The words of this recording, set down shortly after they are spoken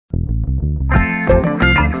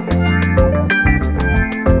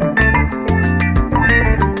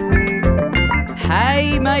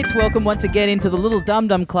Mates, welcome once again into the Little Dum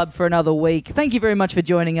Dum Club for another week. Thank you very much for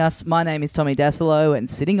joining us. My name is Tommy Dasilo, and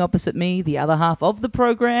sitting opposite me, the other half of the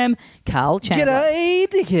program, Carl Chandler. G'day,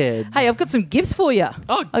 dickhead. Hey, I've got some gifts for you.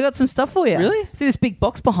 Oh. I got some stuff for you. Really? See this big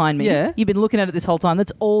box behind me? Yeah. You've been looking at it this whole time.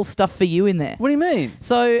 That's all stuff for you in there. What do you mean?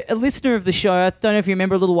 So, a listener of the show, I don't know if you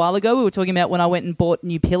remember a little while ago, we were talking about when I went and bought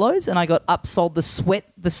new pillows and I got upsold the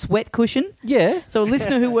sweat cushion. Yeah. So a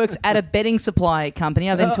listener who works at a bedding supply company,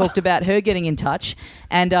 I then talked about her getting in touch,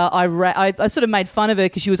 and I sort of made fun of her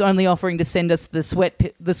because she was only offering to send us the sweat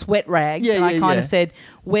rags, and I kind of said,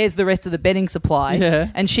 "Where's the rest of the bedding supply?" Yeah.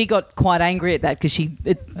 And she got quite angry at that because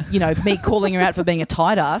me calling her out for being a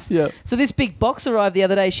tight ass. Yeah. So this big box arrived the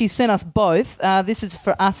other day. She sent us both. This is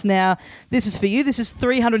for us now. This is for you. This is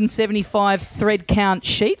 375 thread count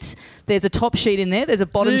sheets. There's a top sheet in there. There's a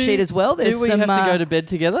bottom sheet as well. There's do we have to go to bed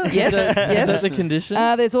together? Yes, yes. Is that the condition?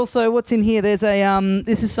 There's also, what's in here? There's a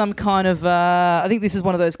this is some kind of I think this is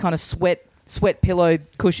one of those kind of sweat pillow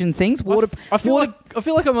cushion things. I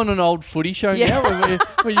feel like I'm on an old footy show now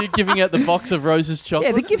where you're giving out the box of Rose's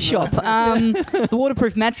chocolates. Yeah, the gift shop. The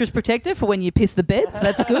waterproof mattress protector for when you piss the beds.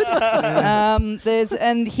 That's good.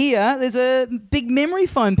 There's a big memory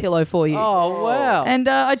foam pillow for you. Oh, wow. And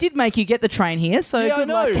I did make you get the train here, so good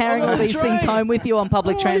luck carrying all these things home with you on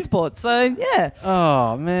public transport. So, yeah.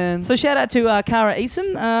 Oh, man. So shout out to Cara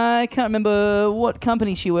Eason. I can't remember what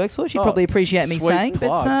company she works for. She'd probably appreciate me saying.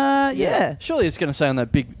 Plug. But, yeah. Surely it's going to say on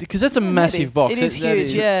that big... Because that's a massive box. It is huge,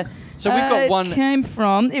 yeah. So we've got one... It came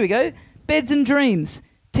from... Here we go. Beds and Dreams.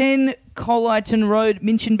 10 Collyton Road,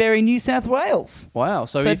 Minchinbury, New South Wales. Wow.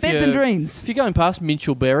 So Beds and Dreams. If you're going past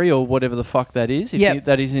Minchinbury or whatever the fuck that is,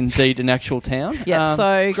 that is indeed an actual town,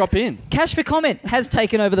 so drop in. Cash for Comment has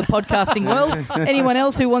taken over the podcasting world. Anyone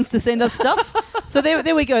else who wants to send us stuff? So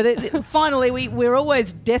there we go. Finally, we're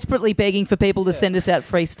always desperately begging for people to send us out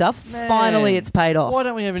free stuff. Man. Finally, it's paid off. Why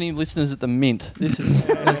don't we have any listeners at the Mint?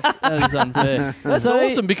 That is unfair. That's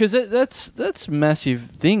awesome because that's massive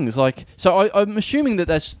things. Like, so I'm assuming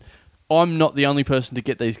that's... I'm not the only person to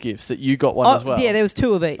get these gifts, that you got one as well. Yeah, there was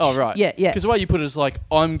 2 of each. Oh, right. Yeah. Because the way you put it is like,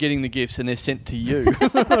 I'm getting the gifts and they're sent to you.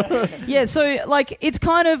 Yeah, so like it's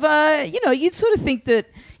kind of, you'd sort of think that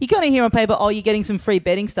you kind of hear on paper, you're getting some free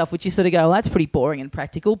bedding stuff, which you sort of go, well, that's pretty boring and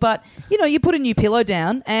practical. But, you put a new pillow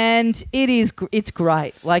down and it's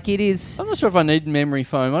great. Like it is... I'm not sure if I need memory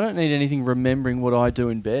foam. I don't need anything remembering what I do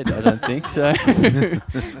in bed, I don't think so.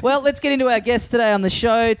 Well, let's get into our guests today on the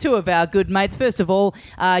show. 2 of our good mates. First of all,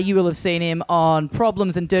 you will have seen him on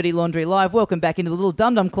Problems and Dirty Laundry Live. Welcome back into the Little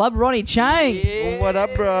Dum Dum Club, Ronny Chieng. Yeah. What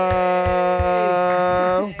up,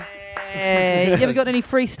 bro? You ever got any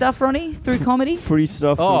free stuff, Ronny, through comedy? Free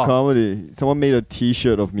stuff through comedy. Someone made a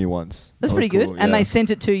T-shirt of me once. That's pretty good. Cool, and they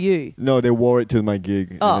sent it to you. No, they wore it to my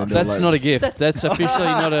gig. Oh, that's not a gift. That's officially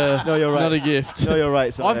not a. No, you're right. Not a gift. No, you're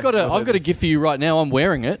right. Sorry. I've got a gift for you right now. I'm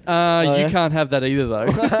wearing it. You can't have that either, though.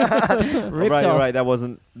 Ripped off. You're right. That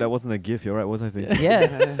wasn't a gift. You're right. What was I thinking?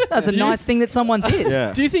 Yeah, that's a nice thing that someone did.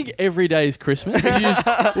 Yeah. Do you think every day is Christmas? You're just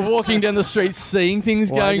walking down the street, seeing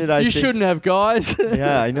things, you shouldn't have, guys.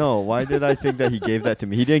 Yeah, I know. Why did I think that he gave that to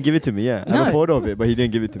me? He didn't give it to me. Yeah, I have a photo of it, but he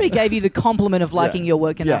didn't give it to me. But he gave you the compliment of liking your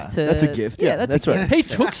work enough to. That's a gift. Yeah, that's right. He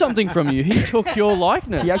took something from you. He took your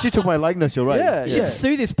likeness. He actually took my likeness. You're right. Yeah, you should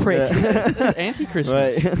sue this prick. That's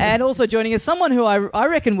anti-Christmas. Right. And also joining us, someone who I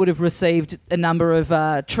reckon would have received a number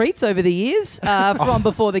of treats over the years from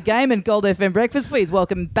Before the Game and Gold FM Breakfast. Please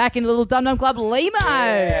welcome back into the Little Dum Dum Club, Lehmo.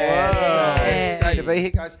 Great to be here,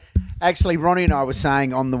 guys. Actually, Ronny and I were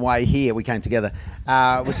saying on the way here, we came together,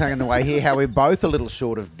 we're saying on the way here how we're both a little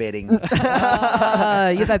short of bedding.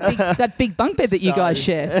 That big bunk bed that you guys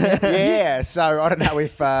share. Yeah, so I don't know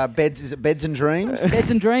if Beds and Dreams? Beds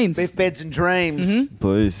and Dreams. If Beds and Dreams. Mm-hmm.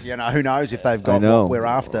 Please. Who knows if they've got what we're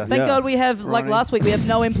after. Thank God we have, like last week, we have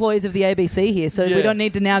no employees of the ABC here, so we don't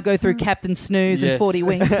need to now go through Captain Snooze and 40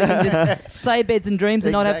 Wings. We can just say Beds and Dreams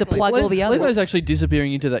and not have to plug all the others. Lemo's actually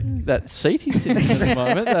disappearing into that seat he's sitting in at the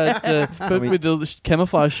moment. But with the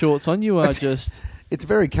camouflage shorts on, you are just... It's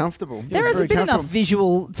very comfortable. There hasn't been enough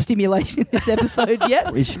visual stimulation in this episode yet.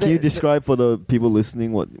 Can you describe for the people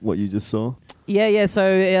listening what you just saw? Yeah. So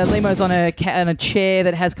Lemo's on a chair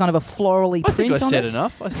that has kind of a florally print on it. I said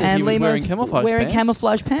enough. I said he was wearing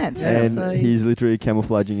camouflage pants. Pants. And he's literally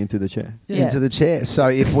camouflaging into the chair. Yeah. Into the chair. So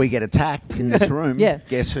if we get attacked in this room,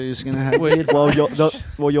 guess who's going to have weird?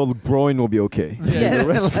 Your groin will be okay. Yeah.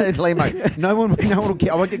 Lehmo, no one will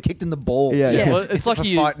I won't get kicked in the balls. Yeah. Well, it's like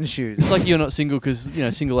fighting shoes. It's like you're not single because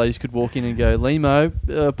single ladies could walk in and go,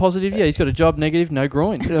 Lehmo, positive, he's got a job, negative, no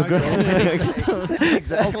groin. No groin.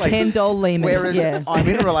 Exactly. Ken doll Lehman. Whereas yeah. I'm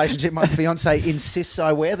in a relationship, my fiance insists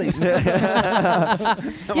I wear these. But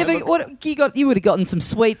what you got? You would have gotten some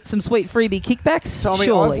sweet freebie kickbacks. Tommy,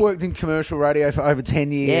 surely. I've worked in commercial radio for over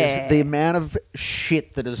 10 years. Yeah. The amount of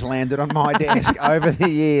shit that has landed on my desk over the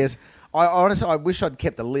years. I honestly, I wish I'd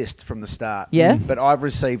kept a list from the start. Yeah? But I've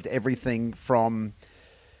received everything from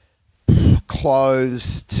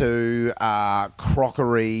clothes to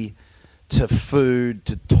crockery to food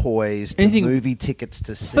to toys to Anything- movie tickets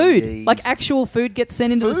to Food, CDs. like actual food gets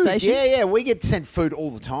sent into the Food, station. yeah, we get sent food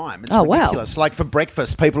all the time. It's Oh, wow. ridiculous. Like for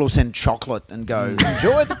breakfast, people will send chocolate and go,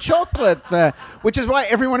 enjoy the chocolate, which is why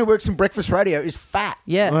everyone who works in breakfast radio is fat.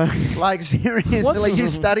 Yeah. Like, seriously, you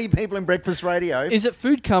study people in breakfast radio. Is it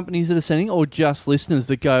food companies that are sending, or just listeners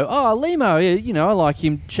that go, "Oh, Lehmo, I like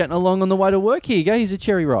him chatting along on the way to work. Here you go. Here's a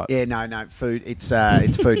cherry ripe." Yeah, no, food. It's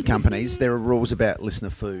food companies. There are rules about listener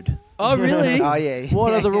food. Oh, really? Oh, yeah.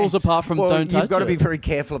 What are the rules apart from well, don't touch you've got to it? be very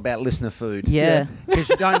careful about listener food. Yeah. Because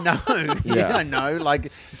you don't know. You don't know.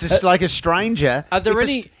 Like, just like a stranger. Are there If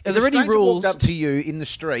any- if are there a any stranger rules- walked up to you in the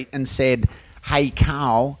street and said, "Hey,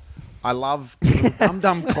 Carl, I love Dum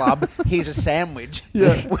Dum Club. Here's a sandwich."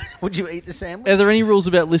 Yeah. Would you eat the sandwich? Are there any rules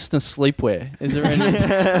about listener sleepwear? Is there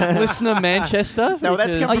any listener Manchester? No,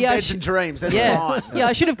 that's Because- come from yeah, Beds and Dreams. That's Yeah. fine. Yeah,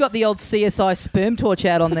 I should have got the old CSI sperm torch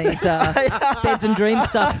out on these beds and dreams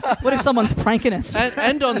stuff. What if someone's pranking us?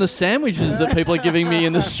 and on the sandwiches that people are giving me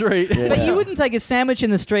in the street. But you wouldn't take a sandwich in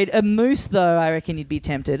the street. A moose, though, I reckon you'd be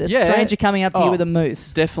tempted. A Yeah. stranger coming up to you Oh. with a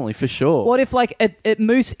moose. Definitely, for sure. What if, like, a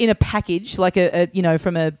moose in a package, like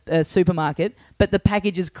from a supermarket, but the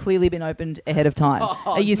package has clearly been opened ahead of time? Oh,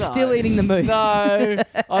 Are you no. still eating the moose? No,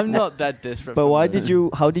 I'm not that desperate. But for why that.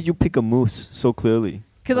 how did you pick a moose so clearly?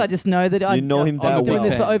 Because I just know that You know him I've that been doing well.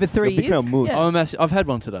 this for over 3 You're a big fan years. of moose. Yeah, I'm I've had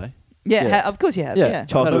one today. yeah, of course you have. Yeah. Yeah.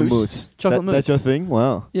 Chocolate moose. mousse. Chocolate mousse. That's your thing?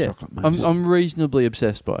 Wow. Yeah, Chocolate mousse. I'm reasonably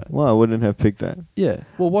obsessed by it. Wow, I wouldn't have picked that. Yeah.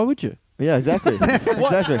 Well, why would you? Yeah, exactly.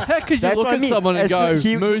 Exactly. How could you That's look what I at mean. someone and As go,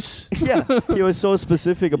 he- moose? Yeah, he was so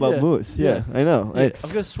specific about Yeah. moose. Yeah, I know. Yeah,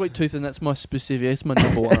 I've got a sweet tooth, and that's my specific. It's my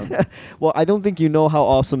number one. Well, I don't think you know how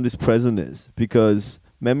awesome this present is because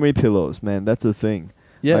memory pillows, man, that's a thing.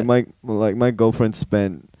 Yeah. Like my girlfriend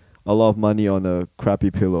spent a lot of money on a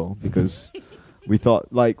crappy pillow because we thought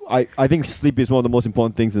I think sleep is one of the most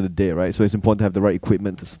important things in the day, right? So it's important to have the right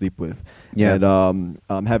equipment to sleep with. Yeah.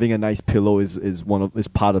 And having a nice pillow is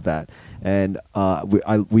part of that. And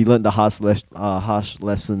we learned the harsh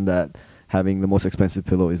lesson that having the most expensive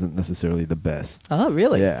pillow isn't necessarily the best. Oh,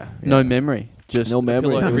 really? Yeah. No memory. Just No the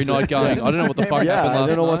memory. pillow every night going, I don't know what the fuck Yeah, happened I last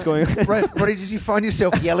don't know night. what's going on. Ronny, did you find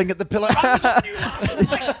yourself yelling at the pillow?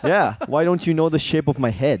 Yeah. Why don't you know the shape of my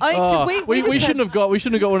head? Because We shouldn't have got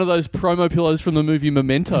one of those promo pillows from the movie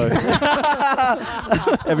Memento.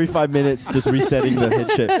 Every 5 minutes, just resetting the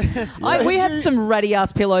head shape. We had some ratty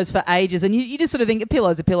ass pillows for ages, and you just sort of think a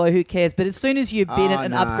pillow's a pillow, who cares? But as soon as you bin it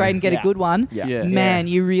and no. upgrade and get Yeah. a good one, Yeah. man,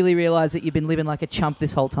 you really realise that you've been living like a chump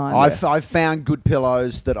this whole time. I've found good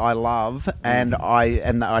pillows that I love, and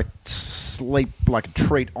I sleep like a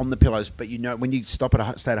treat on the pillows. But when you stay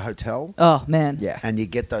at a hotel, oh man, Yeah. and you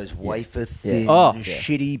get those wafer thin, Oh.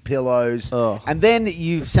 shitty pillows, Oh. and then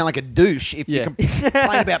you sound like a douche if you Yeah.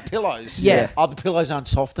 complain about pillows. Yeah. Oh, the pillows aren't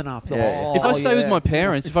soft enough. Yeah. Oh, If I stay with yeah. my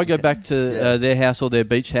parents, if I go back to their house or their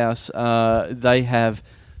beach house, they have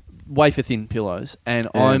wafer thin pillows, and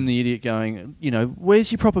I'm the idiot going, where's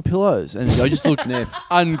your proper pillows? And I just look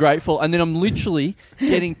ungrateful, and then I'm literally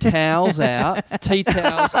getting towels out, tea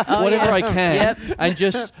towels, whatever I can, and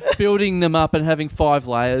just building them up and having 5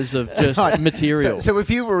 layers of just Right. material. So if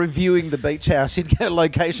you were reviewing the beach house, you'd get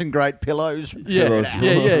location great pillows.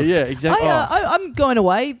 yeah, exactly. I'm going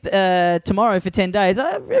away tomorrow for 10 days.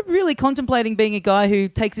 I'm really contemplating being a guy who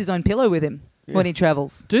takes his own pillow with him when he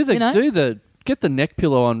travels. Get the neck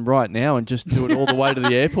pillow on right now and just do it all the way to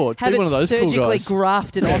the airport. Have Be it one of those cool surgically guys.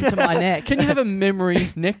 grafted onto my neck. Can you have a memory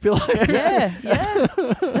neck pillow? Yeah,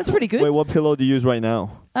 that's pretty good. Wait, what pillow do you use right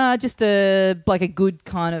now? Just a good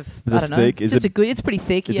kind of. I Just don't know. thick? Is Just it- a good. It's pretty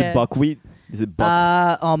thick. Is yeah. it buckwheat? Is it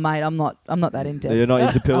buck? Oh mate, I'm not that in depth. You're not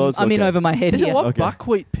into pillows? I'm in Okay. over my head Is here. it what? Okay.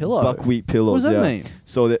 Buckwheat pillow? Buckwheat pillows. What does that yeah. mean?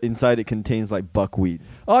 So that inside it contains like buckwheat.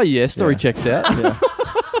 Oh, yeah, story Yeah. checks out. Yeah.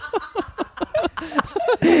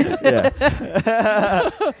 Yeah.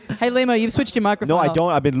 Hey Lehmo, you've switched your microphone. No, I off.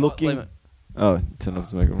 don't. I've been Leave looking. it. Oh, turn off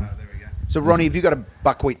the microphone. So Ronny, have you got a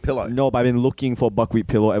buckwheat pillow? No, but I've been looking for buckwheat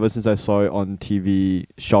pillow ever since I saw it on TV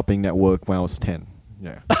Shopping Network when I was 10.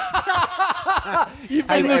 Yeah. You've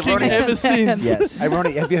been Hey, looking Ronny. ever since. Yes. Hey,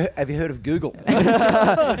 Ronnie, have you heard of Google?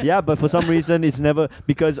 Yeah, but for some reason it's never,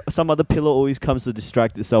 because some other pillow always comes to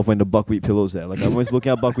distract itself when the buckwheat pillow's there. Like I'm always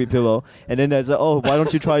looking at buckwheat pillow, and then there's like, oh, why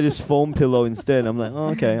don't you try this foam pillow instead? I'm like, oh,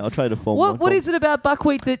 okay, I'll try the foam. What is it about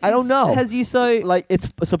buckwheat that I don't know. has you so... Like it's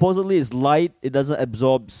supposedly it's light, it doesn't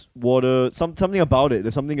absorb water. Something about it.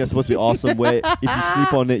 There's something that's supposed to be awesome. Where if you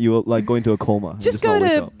sleep on it, you will like go into a coma. and Just not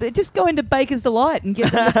wake up. go into Baker's Delight and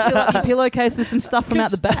get them to fill up your pillowcase with some stuff from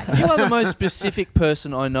out the back. You are the most specific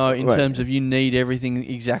person I know in Right. terms of you need everything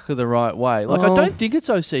exactly the right way. Like, I Oh. don't think it's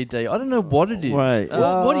OCD. I don't know what it is. Right.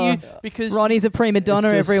 What do you... Because... Ronnie's a prima donna,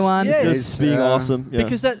 It's just- everyone. Yeah. Just It's, being awesome. Yeah.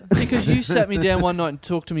 Because you sat me down one night and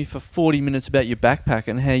talked to me for 40 minutes about your backpack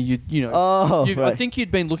and how you know... Oh, I right. think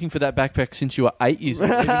you'd been looking for that backpack since you were 8 years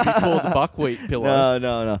old, even before the buckwheat pillow.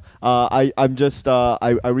 No. I'm just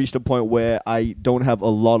I reached a point where I don't have a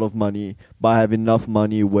lot of money, but I have enough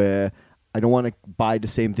money where I don't want to buy the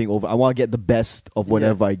same thing over. I want to get the best of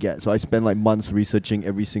whatever I get. So I spend like months researching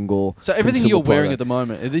every single. So everything consumer you're wearing product. at the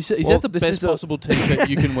moment, is Well, that the this best is a- possible t-shirt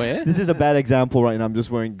you can wear? This is a bad example right now. I'm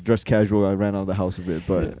just wearing dress casual. I ran out of the house a bit,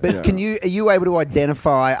 but But yeah. are you able to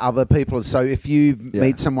identify other people? So if you Yeah.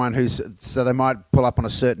 meet someone so they might pull up on a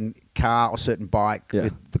certain car or certain bike Yeah.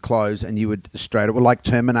 with the clothes, and you would straight away, like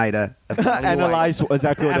Terminator, evaluate- analyze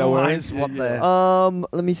exactly what they're wearing? analyze what the.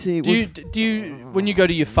 Let me see. Do you when you go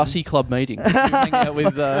to your fussy club meetings, do you hang out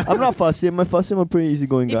with... I'm not fussy. I'm a pretty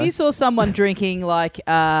easygoing If guy. you saw someone drinking like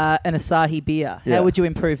an Asahi beer, Yeah. how would you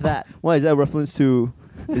improve that? Why is that reference to?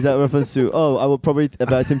 Is that reference to? Oh, I would probably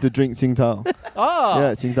advise him to drink Tsingtao. Oh!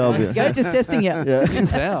 Yeah, Tsingtao beer. Go, just testing you. Yeah.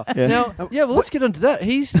 Wow. Yeah. Now, well, let's get onto that.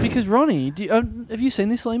 Because Ronnie, have you seen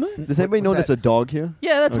this, Lehmo? Does anybody know What's there's a dog here?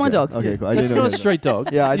 Yeah, that's my Okay. dog. Okay, cool. I That's didn't know not a that. street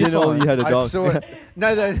dog. Yeah, I You're didn't know fine. you had a I dog. saw it.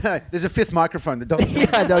 No, there's a fifth microphone. The dog.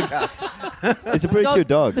 Yeah, dog's- It's a pretty cute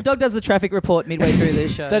dog. The dog does the traffic report midway through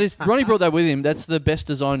this show. That is, Ronnie brought that with him. That's the best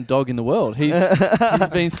designed dog in the world. He's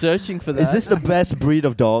been searching for that. Is this the best breed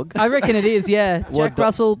of dog? I reckon it is, yeah. What Jack do-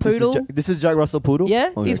 Russell Poodle. This is Jack Russell Poodle?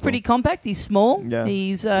 Yeah, Okay, he's cool. pretty compact. He's small. Yeah.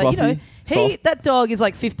 He's Fluffy, soft. that dog is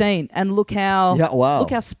like 15, and look how wow.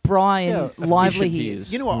 look how spry and Yeah, lively efficient he he is.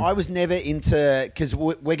 is. You know what? I was never into, because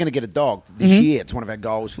we're going to get a dog this Mhm. year. It's one of our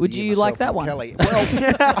goals. For Would the year, you myself like that and one? Kelly.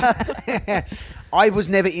 Well, I was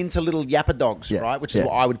never into little yapper dogs, Yeah. right? Which is Yeah.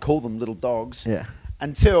 what I would call them, little dogs. Yeah.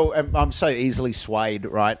 Until I'm so easily swayed,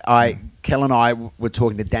 right? Kel and I were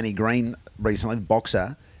talking to Danny Green recently, the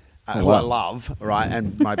boxer, who I wow. love, right?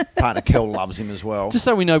 And my partner Kel loves him as well. Just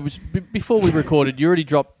so we know, before we recorded, you already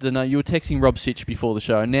dropped the note. You were texting Rob Sitch before the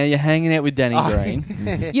show, and now you're hanging out with Danny Green.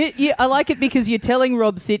 I like it because you're telling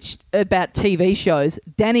Rob Sitch about TV shows.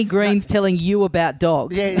 Danny Green's telling you about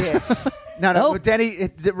dogs. Yeah. No, Oh. well, Danny,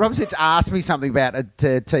 Rob Sitch asked me something about a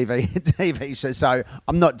TV show, so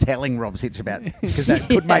I'm not telling Rob Sitch about it, because that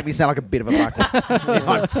could make me sound like a bit of a buckle if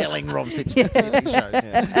I'm telling Rob Sitch about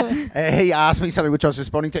TV shows. He asked me something which I was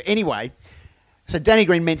responding to. Anyway, so Danny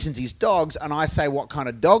Green mentions his dogs, and I say, what kind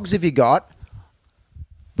of dogs have you got?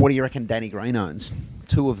 What do you reckon Danny Green owns?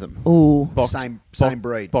 2 of them. Ooh. Same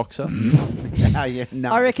breed. Boxer. Oh, yeah,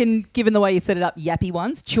 no. I reckon, given the way you set it up, yappy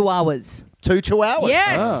ones, chihuahuas. 2 chihuahuas.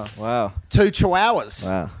 Yes. Wow. 2 chihuahuas.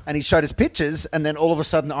 Wow. And he showed us pictures, and then all of a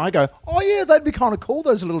sudden I go, oh yeah, they'd be kind of cool,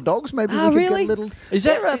 those little dogs. Maybe we could Really? get a little... Is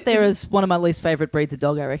They're that up there as one of my least favourite breeds of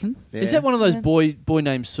dog, I reckon. Is that one of those boy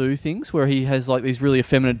named Sue things where he has like these really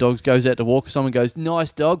effeminate dogs, goes out to walk, someone goes,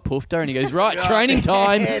 nice dog, poofter, and he goes, right, training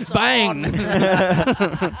time, It's bang.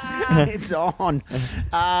 It's on.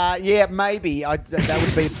 Yeah, maybe.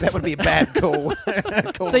 That would be a bad call.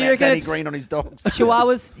 So you reckon Danny it's- Green on his dogs.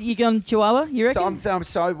 Chihuahuas, you going Chihuahua, you reckon?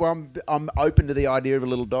 So I'm open to the idea of a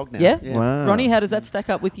little dog now. Yeah? Wow. Ronnie, how does that stack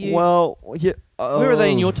up with you? Well, yeah. Where are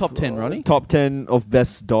they in your top 10, Ronnie? Top 10 of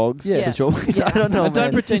best dogs. Yeah. For sure. Yeah. I don't know. And don't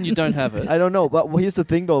man. pretend you don't have it. I don't know, but here's the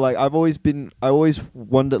thing though. Like I always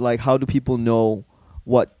wondered like how do people know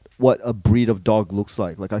what a breed of dog looks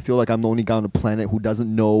like? Like I feel like I'm the only guy on the planet who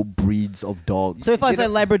doesn't know breeds of dogs. so if I say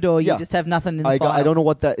Labrador, you Yeah. just have nothing in the file. I don't know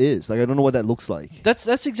what that is. Like I don't know what that looks like. That's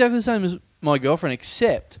exactly the same as my girlfriend,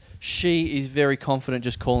 except she is very confident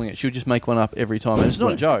just calling it. She'll just make one up every time. And it's not a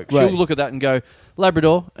Right. joke. Right. She'll look at that and go,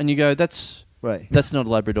 Labrador, and you go, that's Right. not a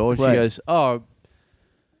Labrador. And she Right. goes, oh,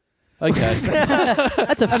 okay.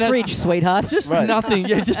 That's a fridge, sweetheart. Just Right. nothing.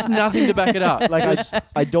 Yeah, just nothing to back it up. Like Just-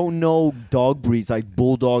 I don't know dog breeds like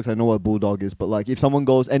bulldogs. I know what a bulldog is, but like if someone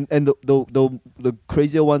goes and the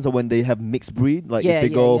crazier ones are when they have mixed breed. Like Yeah, if they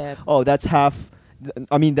yeah, go, yeah. oh that's half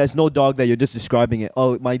I mean, there's no dog that you're just describing it.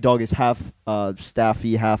 Oh, my dog is half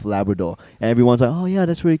Staffy, half Labrador, and everyone's like, "Oh yeah,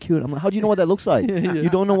 that's really cute." I'm like, "How do you know what that looks like? You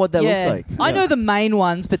don't know what that looks like." I know the main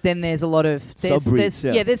ones, but then there's a lot of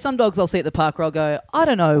Subbreeds, there's some dogs I'll see at the park where I'll go, I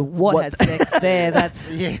don't know what had sex there.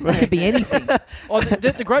 That's it could be anything.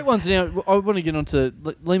 The great ones now. I want to get onto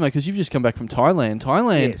Lehmo because you've just come back from Thailand.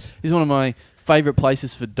 Thailand is one of my favourite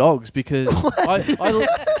places for dogs because I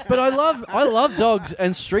love dogs,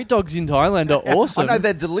 and street dogs in Thailand are awesome. I know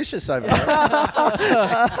they're delicious over there.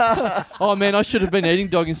 Oh man, I should have been eating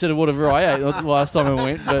dog instead of whatever I ate the last time I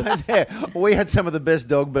went. But we had some of the best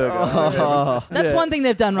dog burgers. That's one thing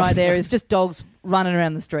they've done right there is just dogs running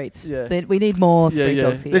around the streets. Yeah. We need more street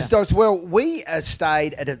dogs here. There's dogs. Well, we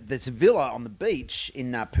stayed at this villa on the beach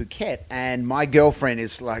in Phuket, and my girlfriend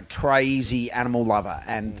is like crazy animal lover,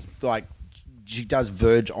 and like she does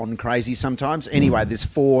verge on crazy sometimes. Anyway, there's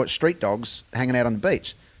 4 street dogs hanging out on the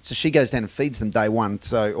beach, so she goes down and feeds them day one.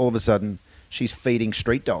 So all of a sudden, she's feeding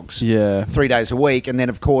street dogs 3 days a week, and then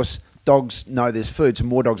of course dogs know there's food, so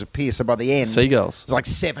more dogs appear. So by the end, seagulls. There's like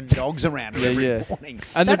 7 dogs around every morning.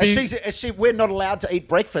 And we're not allowed to eat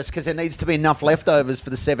breakfast because there needs to be enough leftovers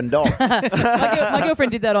for the 7 dogs. My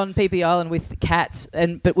girlfriend did that on PP Island with cats,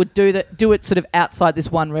 but would do it sort of outside this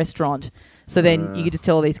one restaurant. So then you could just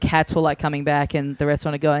tell all these cats were like coming back, and the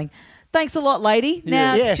restaurant are going, "Thanks a lot, lady.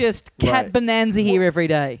 Now it's just cat bonanza here every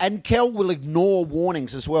day." And Kel will ignore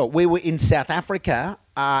warnings as well. We were in South Africa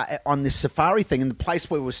on this safari thing, and the place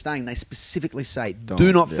where we were staying, they specifically say,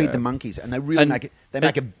 "Do not feed the monkeys," and they really make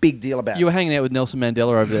a big deal about it. You were hanging out with Nelson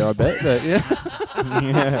Mandela over there, I bet.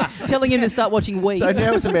 But, telling him to start watching Weeds. So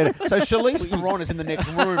Nelson Mandela. So Charlize Theron is in the next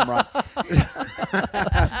room, right?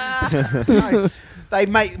 No,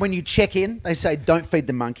 when you check in, they say, "Don't feed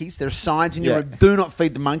the monkeys." There are signs in your room, "Do not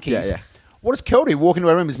feed the monkeys." What does Kel do? Walk into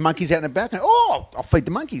her room, there's monkeys out in the back. And, "Oh, I'll feed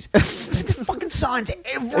the monkeys." There's fucking signs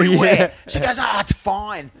everywhere. She goes, "It's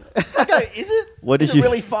fine." I go, "Is it? Is it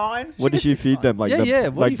really fine?" What did she feed them? Like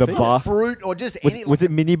what the bar? Fruit or just anything. Was it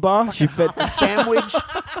mini bar? Like she fed a sandwich,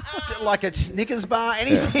 like a Snickers bar,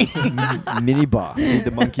 anything. Mini bar. Feed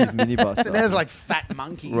the monkeys mini bar. So there's like fat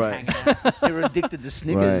monkeys hanging out. They're addicted to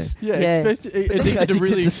Snickers. Addicted to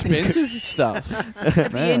really expensive stuff.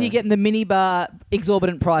 At the end, you're getting the mini bar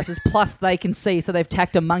exorbitant prices, plus they can see, so they've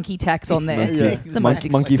tacked a monkey tax on there. The most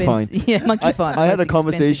monkey fine. Yeah, monkey fine. I had a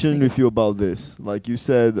conversation with you about this. Like you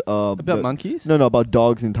said... about monkeys? No, about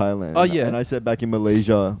dogs in Thailand. Oh, yeah. And I said back in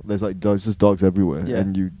Malaysia, there's like just dogs everywhere. Yeah.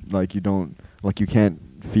 And you can't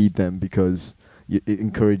feed them because... It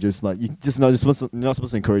encourages you're not supposed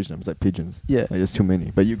to encourage them. It's like pigeons. Yeah, like, there's too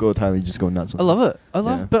many. But you go to Thailand, you just go nuts. I love it. I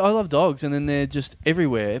love dogs, and then they're just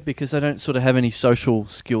everywhere because they don't sort of have any social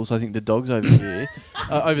skills. I think the dogs over here,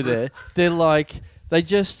 over there, they're like. They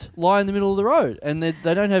just lie in the middle of the road, and they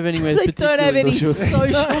don't have anywhere. They don't have any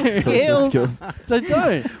social skills. They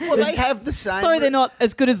don't. Well, they have the same. Sorry, they're not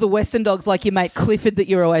as good as the Western dogs, like your mate Clifford that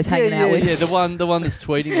you're always hanging out with. Yeah, the one that's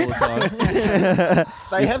tweeting all the time.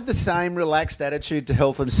 They have the same relaxed attitude to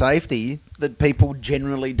health and safety that people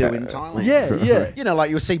generally do in Thailand. Yeah. You know, like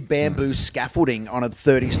you'll see bamboo scaffolding on a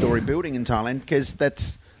 30-story building in Thailand because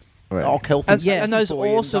that's. Right. Health and those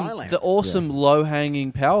awesome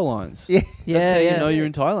low-hanging power lines. Yeah. That's how you know you're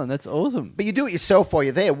in Thailand. That's awesome. But you do it yourself while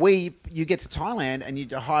you're there. You get to Thailand and you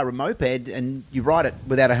hire a moped and you ride it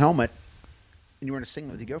without a helmet and you're in a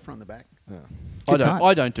singlet with your girlfriend on the back. Yeah.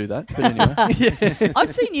 I don't do that, but anyway. I've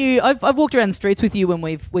seen you. I've walked around the streets with you when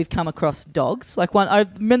we've come across dogs. Like I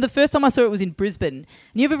remember the first time I saw it was in Brisbane, and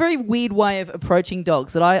you have a very weird way of approaching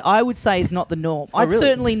dogs that I would say is not the norm. I'd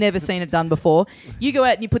certainly never seen it done before. You go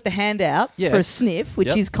out and you put the hand out for a sniff,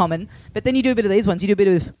 which is common, but then you do a bit of these ones. You do a bit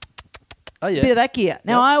of. Bit of that gear.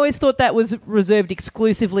 Now, I always thought that was reserved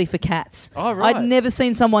exclusively for cats. Oh, right. I'd never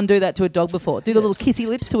seen someone do that to a dog before. Do the little kissy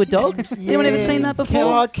lips to a dog? Anyone ever seen that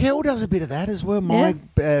before? Kel does a bit of that as well. My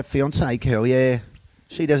fiancée, Kel,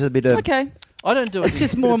 she does a bit of... Okay. I don't do it. It's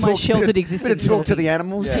just more my sheltered existence. Bit of talk to the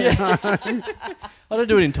animals. Yeah. I don't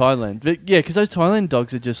do it in Thailand. But because those Thailand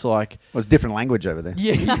dogs are just like... Well, it's different language over there.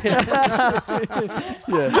 Yeah.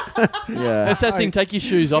 It's that thing, take your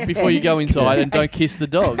shoes off before you go inside and don't kiss the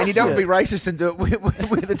dogs. And you don't be racist and do it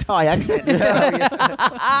with a Thai accent.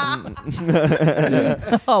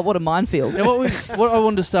 Oh, what a minefield. Now, what I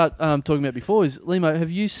wanted to start talking about before is, Lehmo,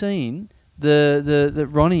 have you seen...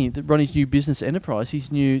 Ronny's new business enterprise,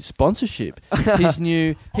 his new sponsorship, he's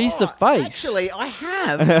the face. Actually, I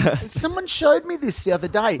have. Someone showed me this the other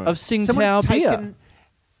day. Of Tsingtao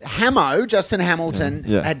beer. Justin Hamilton,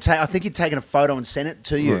 I think he'd taken a photo and sent it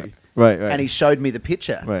to you. Right. And he showed me the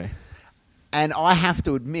picture. Right. And I have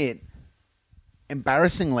to admit,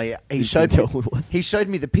 embarrassingly, he You showed didn't know who it was? he showed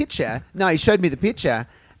me the picture. No, he showed me the picture,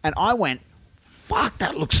 and I went, "Fuck,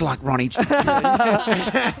 that looks like Ronny Chieng."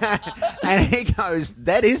 And he goes,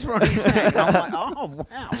 "That is Ronny Chieng." And I'm like, "Oh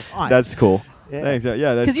wow, right." That's cool. Yeah. Thanks. Yeah,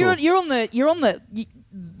 that's Because cool. you're on the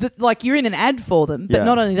like you're in an ad for them, but Yeah.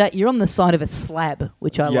 not only that, you're on the side of a slab,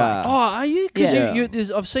 which I Yeah. like. Oh, are you? Because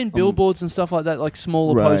Yeah. I've seen billboards and stuff like that, like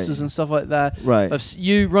smaller Right. posters and stuff like that. Right.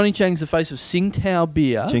 Ronny Chang's the face of Tsingtao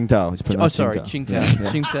beer. Qingdao. It's Oh, pronounced sorry, Qingdao.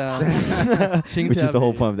 Tsingtao. Tsingtao. Which is the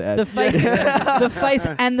whole beer. point of the ad. The face, the face,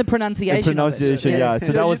 and the pronunciation. The pronunciation, of it. yeah.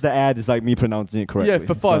 So that was the ad. It's like me pronouncing it correctly. Yeah,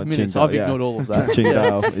 for 5 minutes. Qingdao, I've yeah. ignored all of that. It's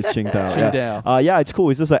Qingdao. It's Qingdao. Qingdao. Yeah. Yeah, it's cool.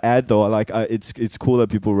 It's just an ad though. Like, it's cool that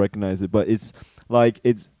people recognize it, but it's like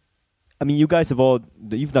it's. I mean, you guys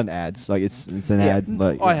you've done ads. Like it's an Yeah. ad.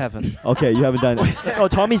 Like I haven't. Okay, you haven't done it. Oh,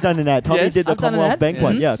 Tommy's done an ad. Tommy Yes. did the I've done an Commonwealth ad. Bank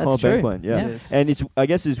one. Yes, Yeah, that's Commonwealth true. Bank one. Yeah. Yes. And I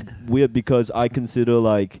guess it's weird because I consider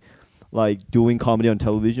like doing comedy on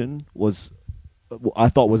television was. I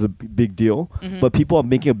thought was a big deal, but people are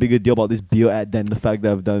making a bigger deal about this beer ad than the fact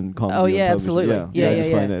that I've done comedy. Oh, on yeah, television. absolutely. Yeah, Yeah, I just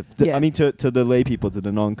yeah, find yeah. that. Yeah. I mean, to the lay people, to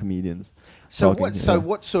the non-comedians. So talking, what? So yeah.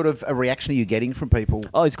 what sort of a reaction are you getting from people?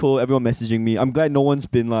 Oh, it's cool. Everyone messaging me. I'm glad no one's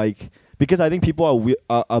been like, because I think people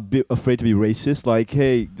are a bit afraid to be racist. Like,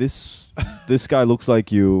 hey, this guy looks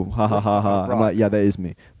like you. Ha ha ha ha. Right. I'm like, yeah, that is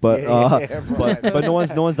me. But right. but no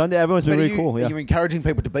one's done that. Everyone's been But are really you, cool. Are Yeah. you encouraging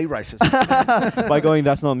people to be racist? By going,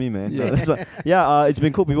 that's not me, man. Yeah. It's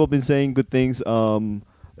been cool. People have been saying good things.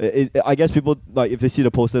 I guess people like if they see the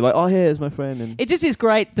post, they're like, "Oh, hey, it's my friend." And It just is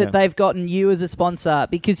great that Yeah. they've gotten you as a sponsor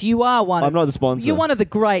because you are one. I'm not the sponsor. You're one of the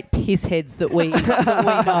great piss heads that we know.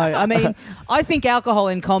 I mean, I think alcohol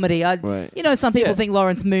in comedy. Right. You know, some people Yeah. think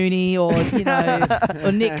Lawrence Mooney or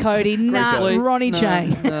or Nick Cody. Nah, Please. Ronny No,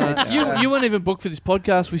 Chieng. no. You weren't even booked for this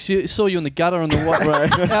podcast. We saw you in the gutter on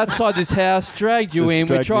the outside this house, dragged you Just in. We're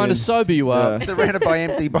dragged trying me to in. sober you up. Yeah. Surrounded by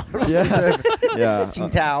empty bottles Yeah. of Yeah.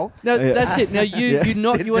 Qingdao. No, Yeah. that's it. Now Yeah.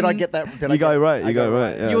 Did I get that? You got it right. You got it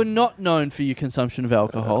right. Yeah. You are not known for your consumption of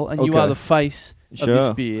alcohol, and you Okay. are the face of this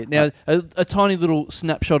Sure. beer. Now, a tiny little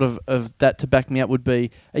snapshot of that to back me up would be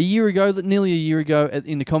nearly a year ago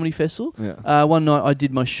in the comedy festival. Yeah. One night I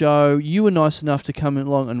did my show. You were nice enough to come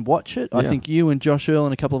along and watch it. I Yeah. think you and Josh Earl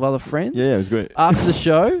and a couple of other friends. Yeah, it was great. After the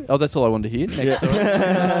show, that's all I wanted to hear. Next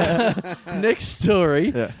story. Next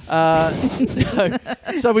story. Yeah.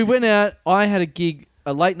 So we went out. I had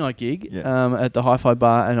a late night gig Yeah. at the Hi-Fi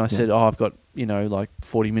bar, and I said, "Oh, I've got like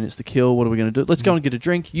 40 minutes to kill. What are we going to do? Let's go and get a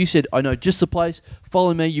drink." You said, "I know just the place.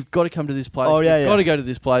 Follow me. You've got to come to this place. Oh, yeah, You've yeah. got to go to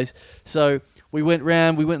this place." So we went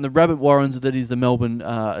round. We went in the Rabbit Warrens. That is the Melbourne,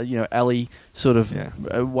 alley sort of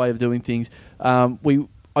way of doing things.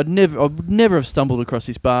 I'd never have stumbled across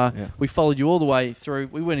this bar. Yeah. We followed you all the way through.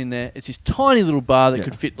 We went in there. It's this tiny little bar that Yeah.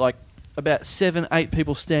 could fit like about 7-8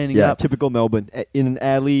 people standing Yeah, up. typical Melbourne. In an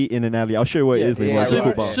alley. I'll show you where it is. Yeah, Like, super-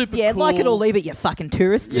 local bar. super Yeah, cool. like it or leave it, you fucking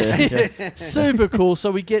tourists. Yeah. Super cool.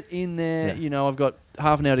 So we get in there, Yeah. I've got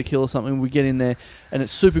half an hour to kill or something. We get in there, and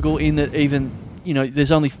it's super cool in that even,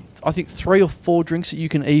 there's only, I think, 3 or 4 drinks that you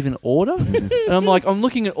can even order. And I'm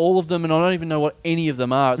looking at all of them, and I don't even know what any of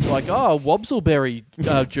them are. It's like, Wobsleberry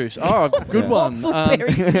juice. Oh, good one.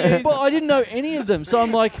 Wobsleberry juice. But I didn't know any of them. So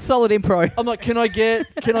I'm like, Solid impro.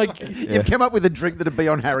 can I You've come up with a drink that'd be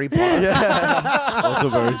on Harry Potter. Also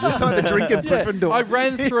very It's like the drink of Gryffindor. I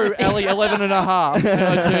ran through alley 11 and a half,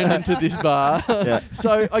 and I turned into this bar. Yeah.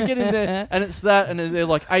 So I get in there, and it's that, and they're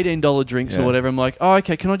like $18 drinks or Yeah. whatever. I'm like, oh,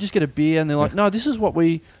 okay, can I just get a beer? And they're like, no, this is what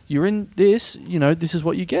you're in this, this is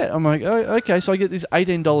what you get. I'm like, oh, okay. So I get this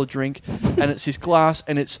 $18 drink, and it's this glass,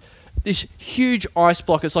 and it's this huge ice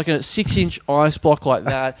block. It's like a 6-inch ice block like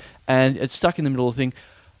that, and it's stuck in the middle of the thing.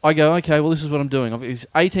 I go, okay, well, this is what I'm doing. I've got this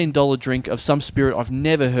 $18 drink of some spirit I've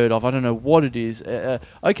never heard of. I don't know what it is.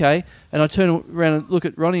 Okay. And I turn around and look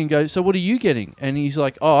at Ronny and go, so what are you getting? And he's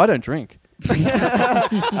like, oh, I don't drink.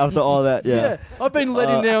 After all that, yeah. I've been let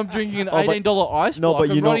in there. I'm drinking an but- $18 ice No, block, but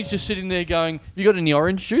and you know- Ronnie's just sitting there going, "You got any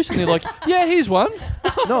orange juice?" And they're like, "Yeah, here's one."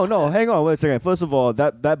 No, hang on, wait a second. First of all,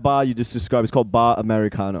 that bar you just described is called Bar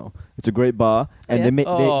Americano. It's a great bar, and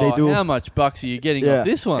Yeah. they do. How much bucks are you getting Yeah, off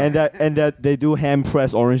this one? and that they do hand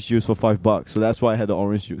pressed orange juice for $5. So that's why I had the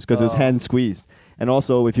orange juice because it was Oh. hand squeezed. And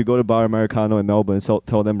also, if you go to Bar Americano in Melbourne,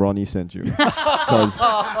 tell them Ronny sent you, because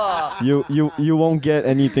you won't get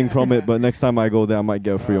anything from it. But next time I go there, I might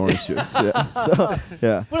get a free orange juice. Yeah. So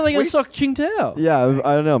yeah, What are they going to suck Chieng Tao? yeah.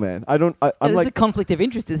 I don't know, man. I'm It's like a conflict of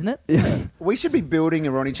interest, isn't it? We should be building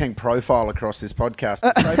a Ronny Chieng profile across this podcast.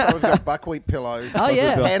 So far we've got buckwheat pillows, Oh,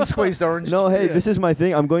 yeah. hand squeezed orange. No, hey, Yeah. this is my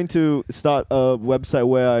thing. I'm going to start a website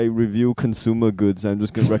where I review consumer goods. I'm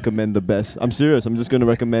just going to recommend the best. I'm serious. I'm just going to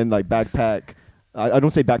recommend like backpack, I don't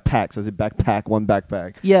say backpacks. I say backpack, one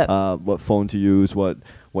backpack. Yeah. What phone to use, what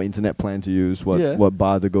internet plan to use, Yeah. what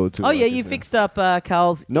bar to go to. Oh yeah, like, you so. fixed up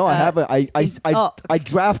Carl's. No, I haven't. Oh. I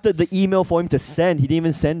drafted the email for him to send. He didn't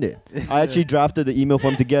even send it. I actually drafted the email for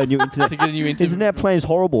him to get a new internet. To get a new His internet plan is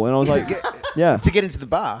horrible, and I was like, yeah. To get into the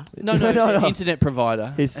bar. No, internet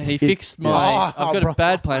provider. His- he it- fixed my. yeah. I've got a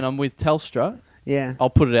bad plan. I'm with Telstra. Yeah. I'll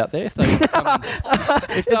put it out there if they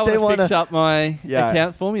if they want to fix up my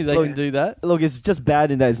account for me, they can do that. Look, it's just bad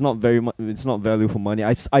in that it's not very much. It's not value for money.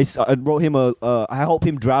 I wrote him I helped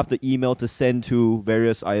him draft the email to send to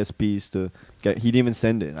various ISPs to get. He didn't even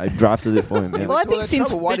send it. I drafted it for him. Yeah. Well, I think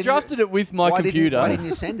since I drafted it with my computer. Why didn't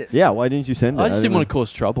you send it? Yeah, why didn't you send it? I just didn't don't want to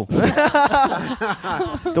cause trouble.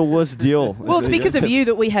 It's the worst deal. well, it's because of you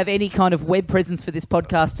that we have any kind of web presence for this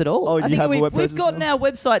podcast at all. Oh, I you think have a web we've presence gotten now? our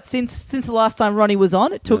website since the last time Ronnie was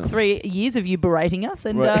on. It took Yeah. 3 years of you berating us,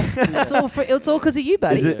 and Right. it's all because of you,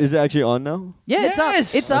 buddy. Is it actually on now? Yeah, it's up.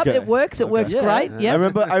 Yes! It's up. Okay. It works. It works Yeah. great. Yeah.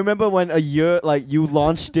 I remember when a year you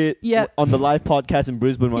launched it Yeah. on the live podcast in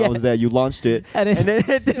Brisbane when I Yeah. was there. You launched it And then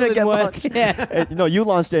it still didn't get work. launched. Yeah. And, no, you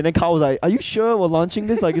launched it, and then Carl was like, "Are you sure we're launching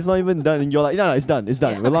this? Like, it's not even done." And you're like, "No, it's done. It's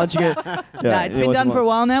done. We're launching it." Yeah, No, it's been done for a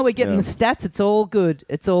while now. We're getting Yeah. the stats. It's all good.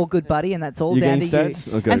 It's all good, buddy, and that's all You down to getting stats?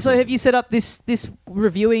 you. Okay, and so, cool. have you set up this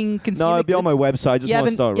reviewing consumer? No, it'll be on my goods? website. I just You want to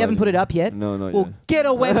haven't start. you haven't put writing. it up yet. No, not Well, yet. get a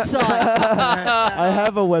website. I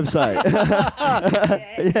have a website.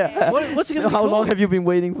 yeah. What's it going to be How called? long have you been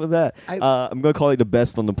waiting for that? I- I'm gonna call it the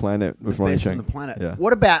best on the planet with Ronny Best Chieng. on the planet. Yeah.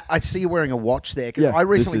 What about? I see you wearing a watch there because Yeah, I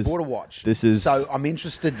recently this is- bought a watch. this is- so I'm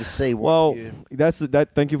interested to see what. Well, you, that's that.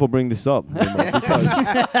 Thank you for bringing this up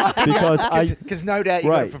because I because no doubt you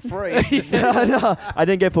got Right. it for free. no, I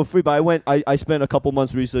didn't get it for free, but I spent a couple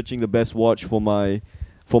months researching the best watch for my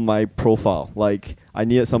profile. Like I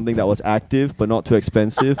needed something that was active but not too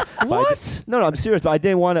expensive. What? No, I'm serious. But I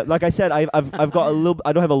didn't want to. Like I said, I've got a little.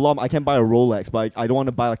 I don't have a lot. I can buy a Rolex, but I don't want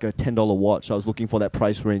to buy like a $10 watch. So I was looking for that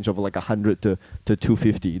price range of like 100 to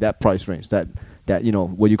 250. That price range. That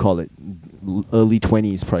what do you call it? Early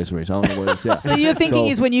 20s price range. I don't know what it is. Yeah. So your thinking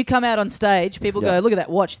So- is when you come out on stage, people Yeah. go, "Look at that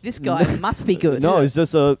watch. This guy must be good." No, it's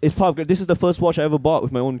just it's probably this is the first watch I ever bought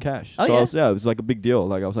with my own cash. Oh, so yeah? it was like a big deal.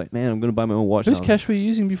 Like I was like, man, I'm gonna buy my own watch. Whose now. cash were you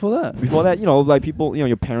using before that? Before that, like people,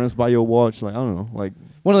 your parents buy your watch. Like I don't know, like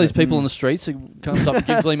One of these people on the streets who comes up and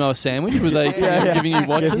gives Lehmo a sandwich. Were they giving you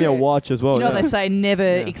watches? give me a watch as well. You know yeah. what they say: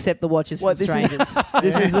 never accept the watches What, from this is- strangers.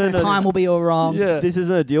 This isn't Time will be all wrong. Yeah. This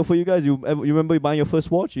isn't a deal for you guys. You remember buying your first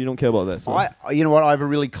watch? You don't care about that. So. You know what? I have a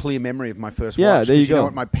really clear memory of my first Yeah, watch. there you 'cause know go.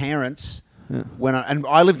 what? My parents, Yeah. and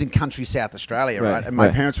I lived in country South Australia, right? Right, And my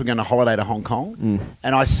right. parents were going to holiday to Hong Kong,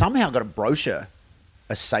 and I somehow got a brochure,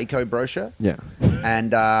 a Seiko brochure, Yeah.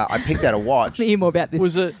 and I picked out a watch. Hear more about this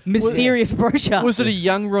Was it mysterious brochure. Was it a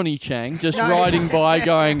young Ronny Chieng just No. riding by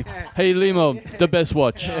going, "Hey Lehmo, the best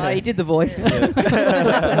watch"? He did the voice.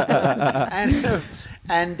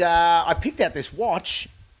 and I picked out this watch,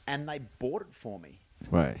 and they bought it for me.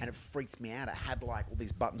 Right. And it freaked me out. It had like all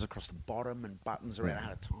these buttons across the bottom and buttons around. It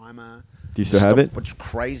had a timer. Do you still have it? Which is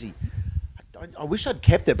crazy. I wish I'd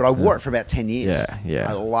kept it, but I wore it for about 10 years. Yeah, yeah.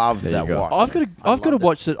 I loved There you that go. watch. I've got a loved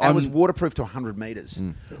watch it. that And it was I'm- waterproof to 100 meters,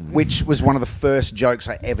 which was one of the first jokes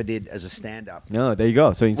I ever did as a stand-up. No, there you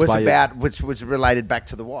go. So inspired. Which was related back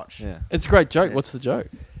to the watch. Yeah. It's a great joke. Yeah. What's the joke?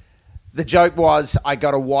 The joke was I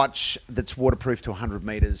got a watch that's waterproof to 100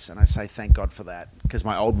 meters, and I say thank God for that because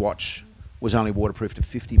my old watch was only waterproof to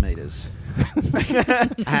 50 meters.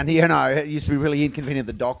 And, it used to be really inconvenient,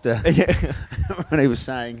 the doctor, when he was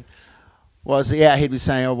saying, he'd be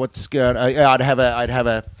saying, oh, what's good? I'd have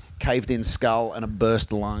a caved-in skull and a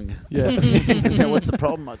burst lung. Yeah. He'd say, what's the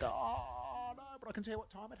problem? I go, oh, no, but I can tell you what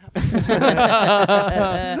time it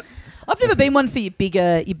happened. I've never been one for your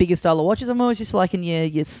bigger style of watches. I'm always just liking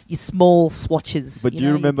your small swatches. But do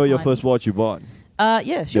you remember your tiny- first watch you bought?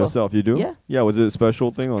 Yeah, sure. Yourself, you do? Yeah. Yeah, was it a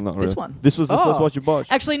special thing or not? This really? one. This was the Oh. first watch you bought?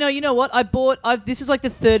 Actually, no. You know what? This is like the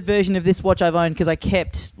third version of this watch I've owned because I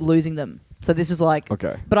kept losing them. So this is like,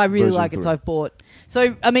 Okay. But I really Version like it, so 3. I've bought.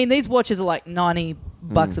 So I mean, these watches are like $90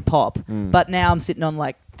 a pop, but now I'm sitting on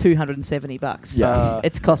like $270. Yeah.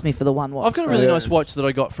 It's cost me for the one watch. I've got a so- really nice watch that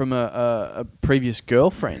I got from a previous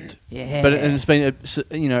girlfriend. Yeah. But it's been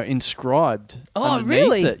inscribed. Oh, underneath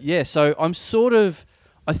really? It. Yeah. So I'm sort of.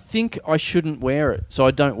 I think I shouldn't wear it, so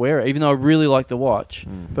I don't wear it, even though I really like the watch.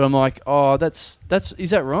 But I'm like, oh, is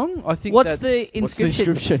that wrong? I think. What's that's, the inscription?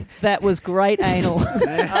 inscription? That was great anal.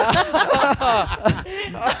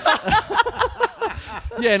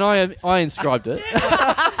 Yeah, and I inscribed it.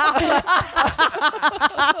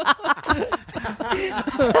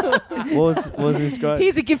 What was inscribed?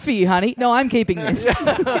 Here's a gift for you, honey. No, I'm keeping this.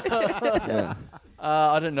 Yeah.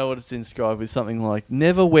 I don't know what it's inscribed with. Something like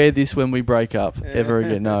 "Never wear this when we break up ever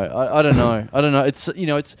again." No, I don't know. I don't know. It's you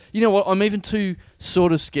know what? I'm even too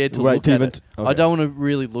sort of scared to look at it. Okay. I don't want to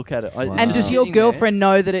really look at it. Wow. And does your Sitting there. girlfriend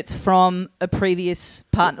know that it's from a previous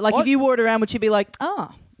partner? Like, What? if you wore it around, would she be like,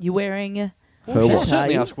 you wearing a... Well, Her she'll what?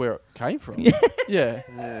 certainly ask where it came from.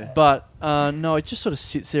 Yeah. But no, it just sort of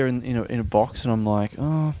sits there in a box, and I'm like,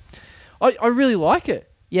 oh, I really like it.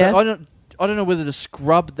 Yeah. But I don't know whether to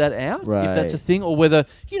scrub that out if that's a Right. thing, or whether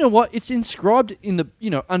it's inscribed in the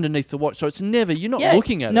underneath the watch, so it's never you're not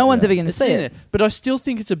looking at it. No one's ever going to It's see in it. there. But I still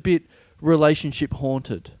think it's a bit relationship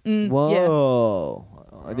haunted. Yeah. Whoa.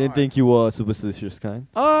 I didn't think you were a superstitious kind.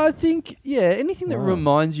 I think anything that Wow.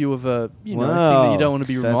 reminds you of a thing that Wow. you don't want to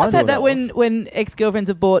be That's reminded I've had of. that when ex-girlfriends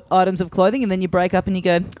have bought items of clothing and then you break up and you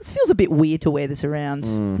go, this feels a bit weird to wear this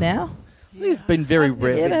around now. It's been very I've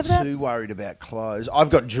rare. Yeah, never have been that. too worried about clothes. I've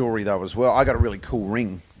got jewellery though as well. I got a really cool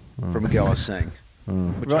ring from a girl I was seeing.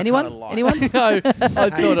 Which I Anyone? kinda like. Anyone? No, I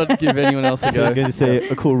thought I'd give anyone else a I'm go. going to say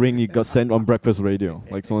a cool ring you got sent on breakfast radio.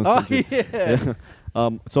 Like someone Oh sent it. yeah.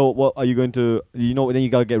 So what are you going to? Then you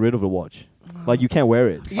gotta get rid of the watch. Like you can't wear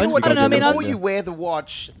it. You know what? I don't know, I mean, the more I'm- you wear the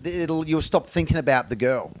watch, you'll stop thinking about the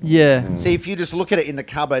girl. Yeah. See, if you just look at it in the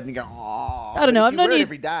cupboard and you go, oh, I don't know, If I've you known wear it you-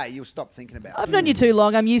 every day, you'll stop thinking about I've it. known you too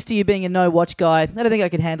long. I'm used to you being a no-watch guy. I don't think I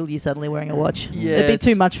could handle you suddenly wearing a watch. Yeah, It'd be it's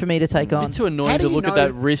too much for me to take A on. bit too How annoying do to you look at know-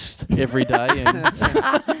 that wrist every day.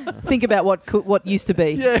 And Think about what used to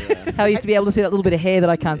be. How I used to be able to see that little bit of hair that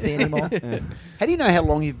I can't see anymore. How do you know how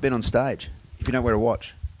long you've been on stage if you don't wear a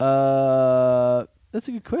watch? that's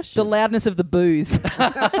a good question. The loudness of the booze.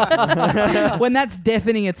 When that's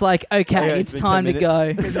deafening, it's like, okay, Yeah, it's it's been time 10 to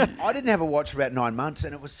go. Because I didn't have a watch for about 9 months,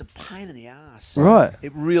 and it was a pain in the ass. Right.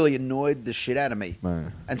 It really annoyed the shit out of me.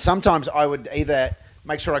 Man. And sometimes I would either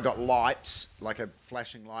make sure I got lights, like a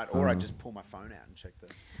flashing light, or I'd just pull my phone out and check the.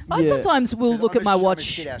 I sometimes will look at my I'm a watch.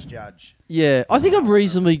 shit-house judge. Yeah, I think I'm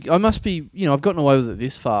reasonably. I must be. I've gotten away with it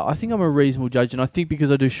this far. I think I'm a reasonable judge, and I think because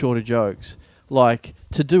I do shorter jokes, like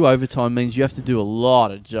to do overtime means you have to do a lot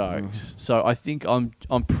of jokes. So I think I'm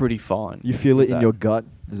pretty fine. You feel it with in that. your gut.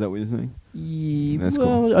 Is that what you're saying? Yeah, That's well,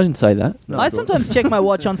 cool. I didn't say that. No. I sometimes check my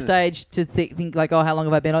watch on stage to think like, oh, how long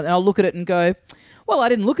have I been on? And I'll look at it and go, well, I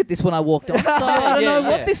didn't look at this when I walked on, so I don't Yeah, know yeah.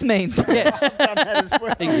 what this means. Yes, As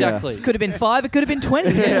well. exactly. It could have been 5, it could have been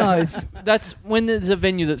 20, who knows? That's when there's a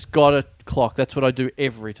venue that's got a clock. That's what I do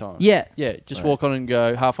every time. Yeah. Yeah, just walk on and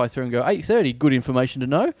go halfway through and go 8:30. Good information to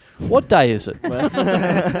know. What day is it?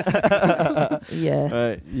 Yeah.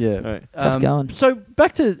 Right. Yeah. Right. Tough going. So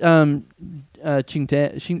back to Chieng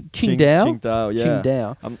Dao. Chieng Qing Dao. Dao, yeah. Qing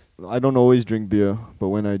Dao. I don't always drink beer, but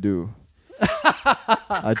when I do,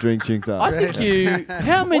 I drink Qing Dao. I think you.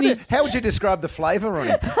 How many? How would you describe the flavour on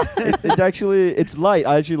it? It's light.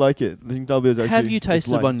 I actually like it. Qing Dao beer is actually. Have you it's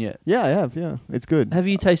tasted light. one yet? Yeah, I have. Yeah, it's good. Have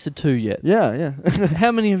you tasted two yet? Yeah.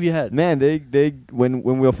 How many have you had? Man, they when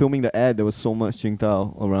we were filming the ad, there was so much Qing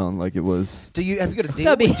Dao around. Like it was. Have you got a deal?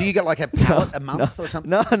 That'd be- Do you get like a pallet a month or something?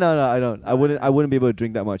 No, I don't. I wouldn't be able to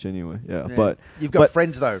drink that much anyway. Yeah, Yeah. but You've got but-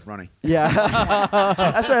 friends though, Ronnie. yeah,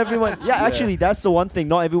 that's what everyone. Yeah, actually, that's the one thing.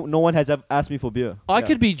 No one has ever asked me for beer. I Yeah.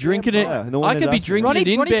 could be drinking it. Yeah, no one I has could be asked me. drinking it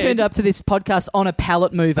in Ronnie bed. turned up to this podcast on a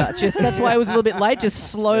pallet mover. That's why I was a little bit late,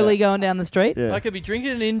 just slowly going down the street. Yeah. I could be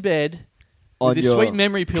drinking it in bed On with this your- sweet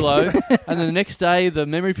memory pillow, and then the next day the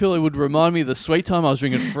memory pillow would remind me of the sweet time I was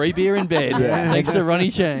drinking free beer in bed. Yeah. Thanks to Ronnie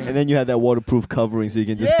Chieng. And then you had that waterproof covering, so you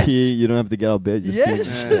can just Yes. pee. You don't have to get out of bed. Just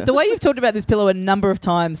Yes. Pee. The way you've talked about this pillow a number of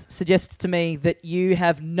times suggests to me that you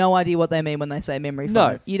have no idea what they mean when they say memory foam.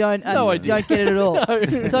 No. You don't. No you idea. don't get it at all.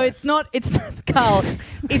 So it's not. Carl.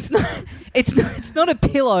 It's not a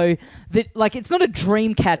pillow that it's not a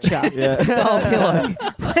dream catcher Yeah. style pillow.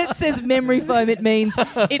 When it says memory foam, it means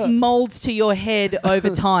it molds to your head over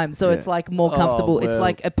time, so Yeah. it's like more comfortable. It's well.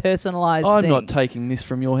 like a personalized. I'm thing. not taking this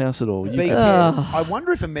from your house at all. You Be can- Ugh. careful. I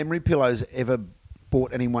wonder if a memory pillow's ever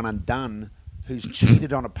bought anyone undone who's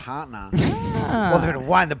cheated on a partner. While they're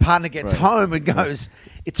away, and the partner gets Right. home and goes,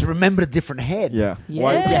 "It's remembered a different head." Yeah.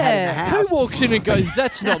 Yeah. You had in the house. Who walks in and goes,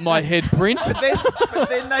 "That's not my head print"? But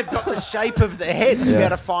then they've got the shape of the head to be Yeah. able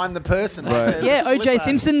to find the person. Right. The Yeah, slipper. O.J.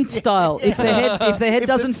 Simpson style. If the head If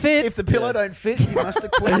doesn't fit, if the pillow don't fit, you must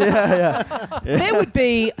have quit. there would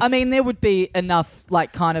be. I mean, there would be enough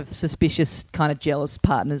kind of suspicious, kind of jealous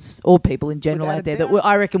partners or people in general Without out a there doubt. that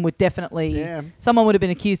I reckon would definitely. Yeah. Someone would have been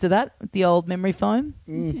accused of that with the old memory foam.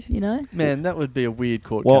 You know, Man, that would be a weird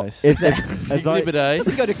court Well, case. as I, Exhibit A. it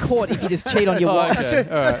doesn't go to court if you just cheat on your Oh, wife. okay.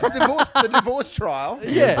 All right. That's the divorce trial.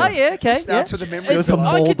 Yeah. Oh yeah, okay. Starts Yeah. with a memory. it was a I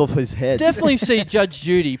mold could of his head. Definitely see Judge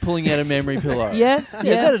Judy pulling out a memory pillow. Yeah, Yeah,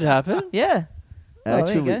 yeah, that'd happen. yeah. Oh, there you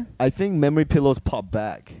Actually, go. I think memory pillows pop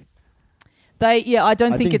back. I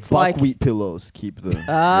don't think it's like buckwheat pillows keep the.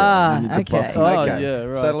 Ah, you need the okay. buckwheat. Oh, Okay. yeah,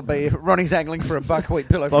 right. So it'll be Ronnie's angling for a buckwheat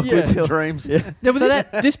pillow for Buckwheat pillow. dreams. Yeah. No, but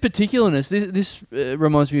So this particularness, this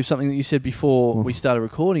reminds me of something that you said before we started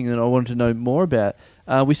recording that I wanted to know more about.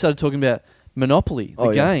 We started talking about Monopoly,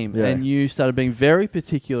 the game, and you started being very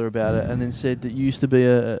particular about it, and then said that you used to be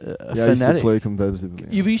a I fanatic. used to play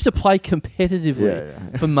competitively. You used to play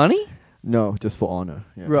competitively for money? No, just for honor.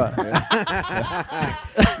 Yeah. Right.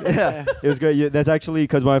 Yeah, it was great. Yeah, that's actually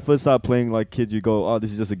because when I first started playing, like kids, you go, "Oh,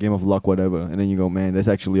 this is just a game of luck, whatever," and then you go, "Man, there's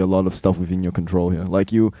actually a lot of stuff within your control here."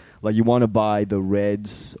 Like you want to buy the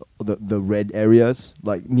reds, the red areas,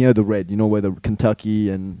 like near the red. You know where the Kentucky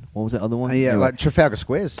and what was that other one? Yeah, Anyway, like Trafalgar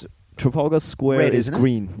Square's. Trafalgar Square Red, is isn't it?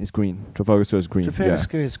 green. It's green. Trafalgar Square is green. Trafalgar yeah.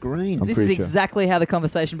 Square's green. I'm this is pretty sure. exactly how the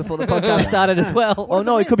conversation before the podcast started as well. Oh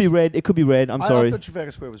no, it could be red. It could be red. I'm I sorry. thought Trafalgar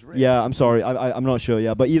Square was red. Yeah, I'm sorry. I'm not sure.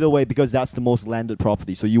 Yeah, but either way, because that's the most landed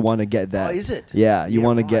property, so you want to get that. Oh, is it? Yeah, you Yeah,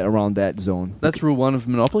 want to right. get around that zone. That's rule 1 of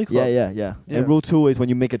Monopoly Club. Yeah. Yeah. And rule 2 is when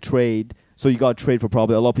you make a trade. So you got to trade for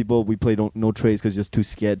property. A lot of people we play no trades because you're just too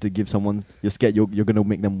scared to give someone. You're scared you're gonna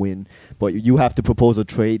make them win. But you have to propose a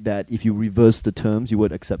trade that if you reverse the terms, you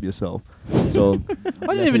would accept yourself. So I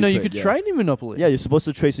didn't even know you could trade in Monopoly. Yeah, you're supposed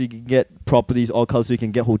to trade so you can get properties all colors, so you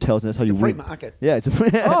can get hotels, and that's how It's you a free win. market. Yeah, it's a free.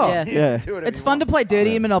 Oh. Yeah. Yeah. Do whatever It's you fun to want. play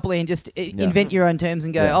dirty Yeah. in Monopoly and just invent your own terms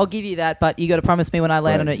and go, Yeah. I'll give you that, but you got to promise me when I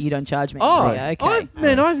land Right. on it, you don't charge me. Oh, Yeah, okay.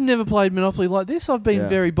 I've never played Monopoly like this. I've been Yeah.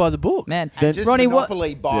 very by the book. Man, Then- Just Ronnie, what?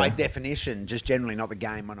 Monopoly by Yeah. definition, just generally not the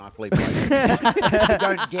game Monopoly plays. You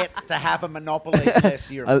don't get to have a Monopoly unless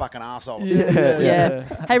you're a fucking arsehole. Yeah.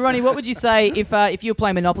 Hey, Ronnie, what would you say if you were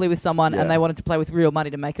playing Monopoly with someone Yeah. and they wanted to play with real money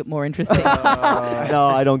to make it more interesting? No,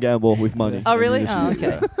 I don't gamble with money. Oh, really? I mean, Oh,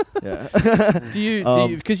 okay. Yeah. Do you,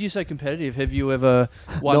 because you're so competitive, have you ever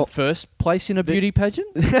won No. first place in a beauty pageant?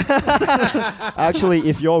 Actually,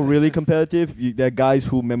 if you're really competitive, there are guys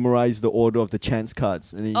who memorize the order of the chance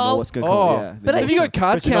cards, and then you know what's going to come. Yeah. But have you got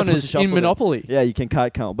card Because you're not supposed to counters shuffle in them. Monopoly? Yeah, you can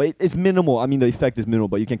card count, but it's minimal. I mean, the effect is minimal,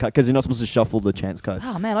 but you can cut because you're not supposed to shuffle the chance card.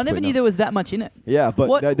 Oh, man, I never But knew no. there was that much in it. Yeah, but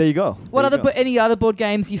What- there you go. What There you go. any other board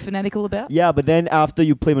games you fanatical about? Yeah, but then after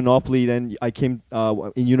you play Monopoly, then I came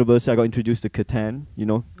in university. I got introduced to Catan,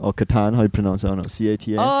 or Catan, how do you pronounce it? I don't know,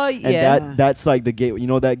 CATN. Oh, And yeah. that's like the gate. You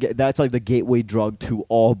know that's like the gateway drug to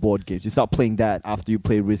all board games. You start playing that after you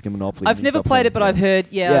play Risk and Monopoly. I've and you never start played it, playing but I've heard,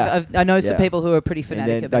 Yeah. I know some Yeah. people who are pretty And fanatic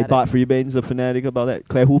then, about like it. Bart Freebane's a fanatic about that.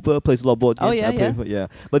 Claire Hooper plays a lot of board games. Oh, yeah, I play yeah. yeah.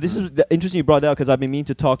 But this is interesting you brought that out because I've been meaning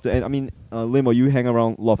to talk to. And I mean, Lehmo, you hang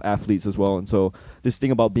around a lot of athletes as well, and so this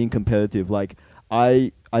thing about being competitive, like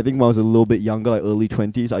I think when I was a little bit younger, like early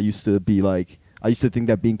 20s, I used to think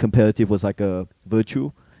that being competitive was like a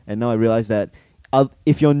virtue, and now I realize that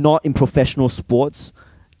if you're not in professional sports,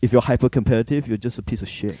 if you're hyper competitive, you're just a piece of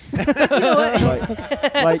shit.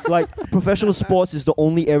 like professional sports is the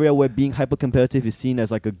only area where being hyper competitive is seen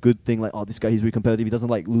as like a good thing. Like, oh, this guy, he's really competitive. He doesn't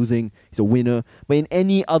like losing. He's a winner. But in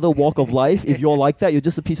any other walk of life, if you're like that, you're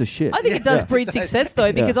just a piece of shit. I think it does breed success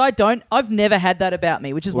though, because I've never had that about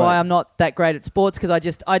me, which is why Right. I'm not that great at sports because I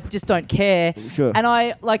just don't care. Sure. And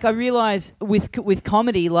I realize with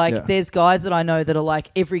comedy, like Yeah. there's guys that I know that are like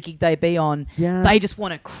every gig they be on, Yeah. they just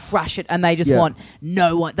want to crush it and they just Yeah. want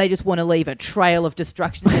no one. They just want to leave a trail of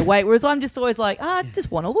destruction in their wake. Whereas I'm just always like, I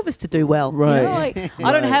just want all of us to do well. Right. You know,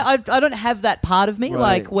 like, I don't have that part of me Right.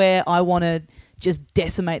 like where I want to just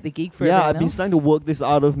decimate the gig for Yeah, everyone I've been else. starting to work this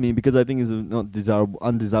out of me because I think it's a not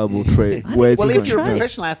undesirable trait. Where it's Well, if even- you're a Try.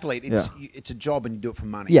 professional athlete, it's a job and you do it for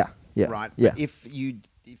money. yeah, Right. yeah, But if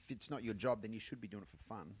it's not your job, then you should be doing it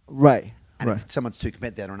for fun. right, And right, if someone's too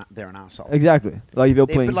competitive, they're an asshole. exactly. Like if you're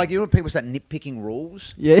playing, But like, you know, when people start nitpicking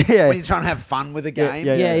rules. yeah, yeah, When you're trying to have fun with a Yeah,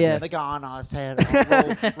 game, Yeah. They go, oh no, I said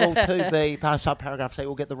rule 2B, subparagraph C,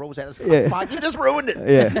 we'll get the rules out. It's like, Yeah. fuck, you just ruined it.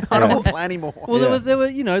 Yeah, I don't yeah. want to play anymore. Well, Yeah. there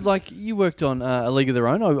were, like you worked on A League of Their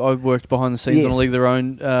Own. I worked behind the scenes on Yes. A League of Their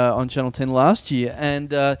Own on Channel 10 last year, and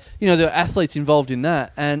there are athletes involved in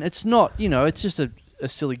that, and it's not, it's just a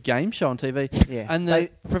silly game show on TV. Yeah. And the They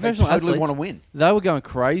professional totally athletes want to win. They were going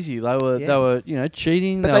crazy. They were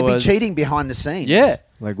cheating. But they they'd were be cheating behind the scenes. Yeah.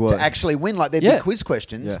 like what? To actually win. Like, there'd Yeah. be quiz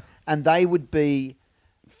questions, Yeah. and they would be...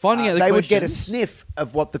 finding out the they would get a questions. sniff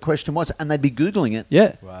of what the question was, and they'd be Googling it.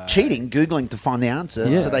 Yeah, Cheating, Googling to find the answer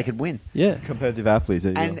Yeah. so they could win. yeah. Competitive athletes.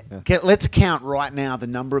 There you And go. Yeah. let's count right now the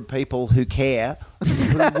number of people who care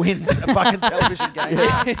who wins a fucking television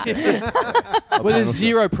game. Well, there's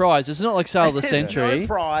zero prize. It's not like Sale of the There's Century. no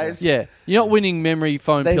prize. Yeah, you're not winning memory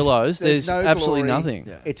foam pillows. There's no absolutely glory. nothing.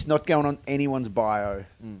 Yeah. It's not going on anyone's bio.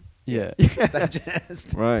 Yeah. They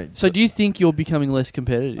just... Right. So do you think you're becoming less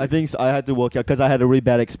competitive? I think so. I had to work out because I had a really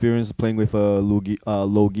bad experience playing with Logie. How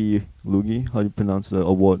do you pronounce the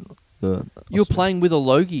award? You were playing with a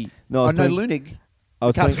Logie. No, I was no, playing- Lunig. I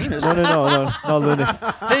was Can't playing. swim, is No, not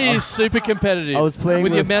Lunar. He is super competitive. I was playing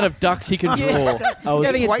with the with- amount of ducks he can draw. I was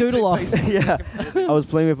Having a way too doodle off. basic. yeah, I was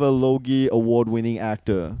playing with a Logie award-winning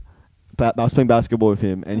actor. I was playing basketball with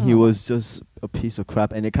him, and he was just a piece of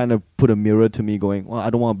crap. And it kind of put a mirror to me, going, "Well,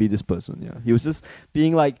 I don't want to be this person." Yeah, he was just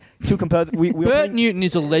being like too competitive. We were Bert playing- Newton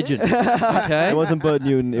is a legend. Okay. It wasn't Bert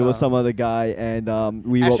Newton. It was some other guy, and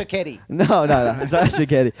we were. Asher Keddy. No, it's not Asher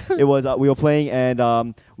Keddy. It was we were playing, and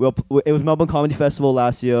it was Melbourne Comedy Festival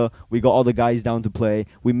last year. We got all the guys down to play.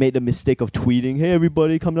 We made the mistake of tweeting, "Hey,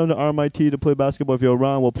 everybody, come down to RMIT to play basketball if you're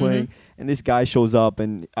around. We're playing." And this guy shows up,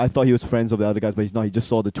 and I thought he was friends with the other guys, but he's not. He just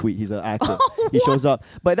saw the tweet. He's an actor. He shows up,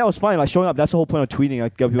 but that was fine. Like showing up, that's the whole point of tweeting.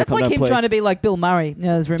 Like, get people That's come like down and him play. trying to be like Bill Murray.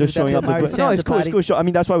 Yeah, there's rumors Just showing about up Bill to Murray's play. No, it's after cool. It's parties. cool. I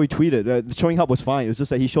mean, that's why we tweeted. Showing up was fine. It was just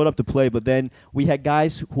that he showed up to play, but then we had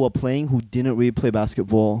guys who were playing who didn't really play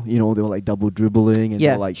basketball. You know, they were like double dribbling and they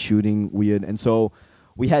Yeah. were like shooting weird, and so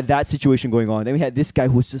we had that situation going on. Then we had this guy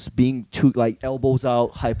who was just being too like elbows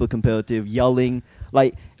out, hyper competitive, yelling.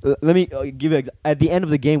 Like, let me give you. At the end of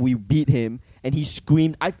the game, we beat him. And he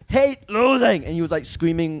screamed, "I hate losing!" And he was like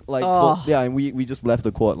screaming, like, Oh. yeah. And we just left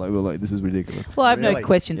the court. Like, we were like, "This is ridiculous." Well, I have no Really?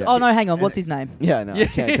 questions. Yeah. Oh, no, hang on. What's his name? Yeah, no, I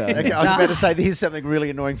can't tell. Okay, I was about to say, here's something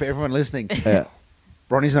really annoying for everyone listening. Yeah.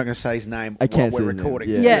 Ronnie's not going to say his name I can't while say we're his name. recording.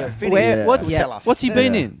 Yeah. Yeah. Finish Where- it. what- Tell us. What's he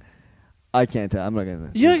been Yeah. in? I can't tell. I'm not gonna.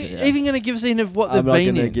 You're yeah. even going to give us a hint of what I'm they've not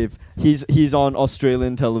been gonna in? give. He's on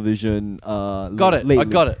Australian television. Got it. I Lately.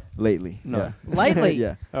 got it. Lately. No. Yeah. Lately?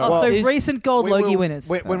 Yeah. Oh, Well, so is- recent gold We Logie will- winners.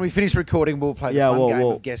 When we finish recording, we'll play the Yeah. fun Well, game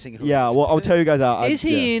well, of guessing who yeah. it is. Well, I'll tell you guys out. Is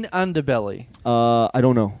he in Underbelly? I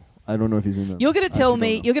don't know. I don't know if he's in. You're going to tell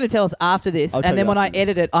me, You're you're going to tell us after this, I'll tell and then you when I after this.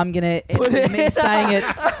 edit it, I'm going to edit me saying it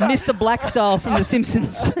Mr. Black style from The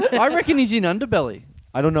Simpsons. I reckon he's in Underbelly.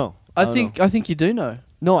 I don't know. I don't think know. I think you do know.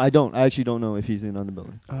 No, I don't. I actually don't know if he's in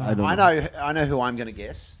Underbelly. I don't. I know who I'm going to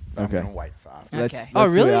guess. But Okay. I'm going to wait for after. Let's, Okay. let's Oh,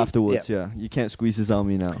 do really? it afterwards. Yeah. You can't squeeze this on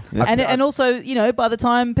me now. Yeah. And also, you know, by the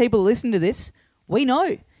time people listen to this, we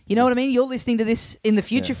know. You know what I mean? You're listening to this in the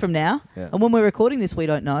future Yeah. from now, Yeah. and when we're recording this, we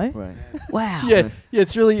don't know. Right. Wow. Yeah,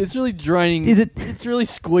 it's really draining. Is it- It's really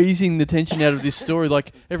squeezing the tension out of this story.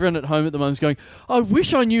 Like everyone at home at the moment is going, "I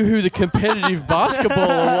wish I knew who the competitive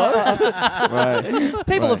basketballer was." Right.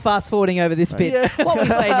 People Right. are fast forwarding over this bit. What we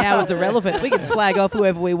say now is irrelevant. We can slag off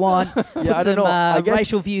whoever we want, I put don't some know. I guess-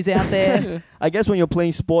 racial views out there. I guess when you're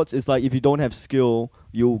playing sports, it's like if you don't have skill,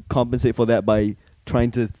 you compensate for that by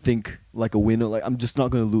trying to think like a winner. Like, I'm just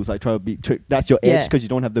not going to lose. I try to be trick. That's your edge Yeah. because you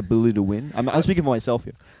don't have the ability to win. I'm speaking for myself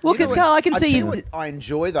here. Well, You know because what? Carl, I can I'll see tell you. what I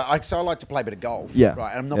enjoy though. So I like to play a bit of golf. Yeah.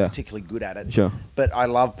 Right. And I'm not Yeah. particularly good at it. Sure. But I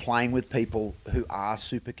love playing with people who are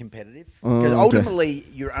super competitive. Oh, Because okay. ultimately,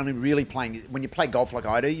 you're only really playing when you play golf like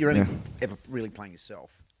I do. You're only ever really playing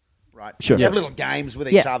yourself. Right. Sure. You have little games with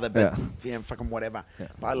each Yeah. other, but Yeah. you know, fucking whatever.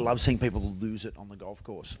 But I love seeing people lose it on the golf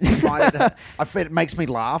course. I find it, I find it makes me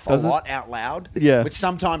laugh Does a it? lot out loud. Yeah. Which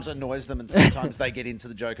sometimes annoys them, and sometimes they get into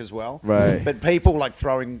the joke as well. Right. But people like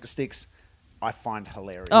throwing sticks, I find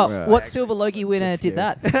hilarious. Oh, Right. what I Silver Logie winner That's did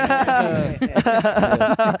that?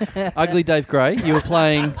 Ugly Dave Gray, you were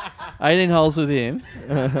playing 18 holes with him,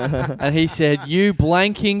 and he said, "You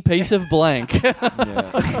blanking piece of blank."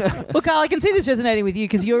 Well, Carl, I can see this resonating with you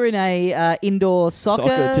because you're in a indoor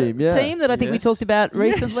soccer team, yeah. that I think we Yes. talked about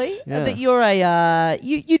recently. Yeah. That you're a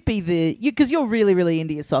you'd be the because you're really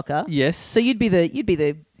into your soccer. Yes. So you'd be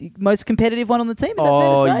the most competitive one on the team. Is that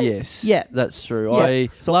Oh fair to say? yes, Yeah. that's true. Yeah.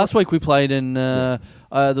 Last week we played, and there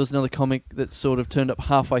was another comic that sort of turned up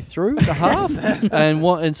halfway through the half,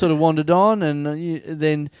 and sort of wandered on, and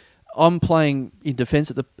then I'm playing in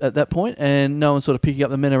defence at that point, and no one's sort of picking up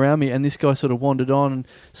the men around me, and this guy sort of wandered on, and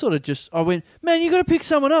sort of just I went, "Man, you got to pick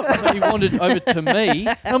someone up." So he wandered over to me,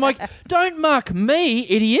 and I'm like, "Don't mark me,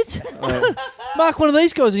 idiot! Mark one of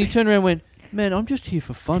these guys." And he turned around and went, "Man, I'm just here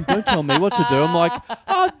for fun. Don't tell me what to do." I'm like,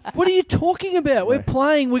 "Oh, what are you talking about? We're Right.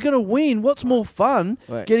 playing. We're going to win. What's more fun?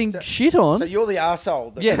 Right. Getting shit on?" So you're the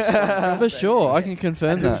arsehole. that- Yes, for sure. I can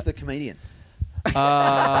confirm And who's that. the comedian? He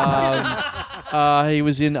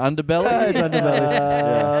was in Underbelly. It's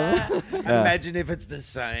Underbelly. Imagine if it's the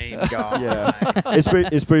same guy. Yeah.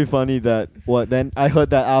 It's pretty funny that then I heard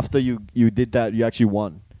that after you did that you actually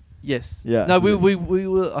won. Yes. Yeah, No, so we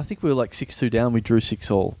were. I think we were like 6-2 down. We drew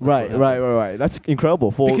 6-all. That's what happened. That's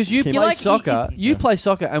incredible. Because you came- play like- soccer, you play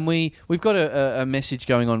soccer, and we've got a message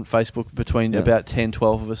going on Facebook between Yeah. about 10,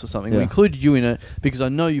 12 of us or something. We Yeah. included you in it because I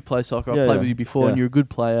know you play soccer. I've Yeah, played yeah. with you before, Yeah. and you're a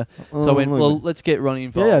good player. Oh, So I went, my well, God. let's get Ronny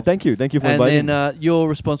involved. Yeah, thank you for And inviting then me. your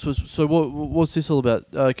response was, so what's this all about?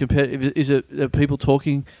 Competitive? Is it people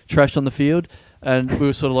talking trash on the field? And we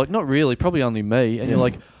were sort of like, not really, probably only me. And you're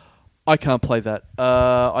like, I can't play that.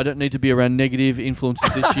 I don't need to be around negative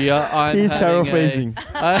influences this year. He's paraphrasing.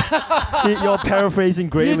 You're paraphrasing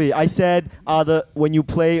greatly. I said, when you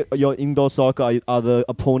play your indoor soccer, are the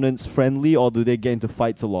opponents friendly or do they get into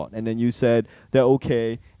fights a lot? And then you said they're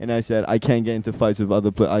okay. And I said, I can't get into fights with other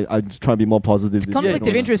players. I'm just trying to be more positive. It's conflict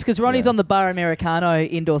of interest because Ronnie's on the Bar Americano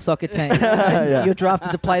indoor soccer team. You're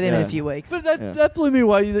drafted to play them in a few weeks. But that blew me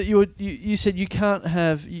away that you said you can't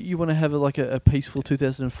have, you want to have a peaceful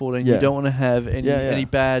 2014. You don't want to have any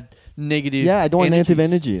bad negative. Yeah, I don't want negative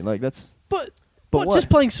energy. Like that's. But just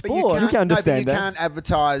playing sport. You can understand that. You can't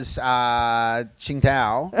advertise Chieng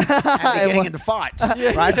and they're getting into fights.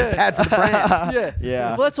 Right? It's bad for the brand.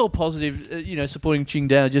 Yeah. Well, that's all positive. Supporting Chieng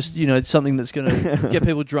Dao, just it's something that's going to get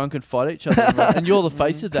people drunk and fight each other. Right? And you're the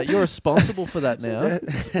face of that. You're responsible for that now.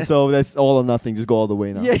 So that's all or nothing. Just go all the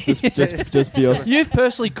way now. Just be. You've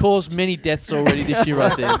personally caused many deaths already this year,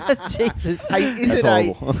 right there. Jesus. Hey,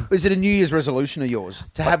 is it a New Year's resolution of yours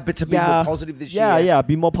to be more positive this year? Yeah.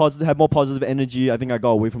 Be more positive. Have more positive energy. I think I got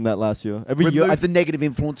away from that last year. Remove the negative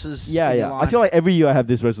influences. Yeah. I feel like every year I have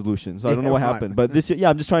this resolution, so I don't know what happened. But this year,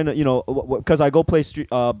 I'm just trying to, because I go play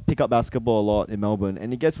pick up basketball a lot in Melbourne,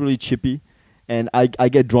 and it gets really chippy, and I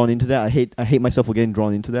get drawn into that. I hate myself for getting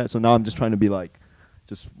drawn into that. So now I'm just trying to be like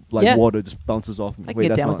water just bounces off me. I can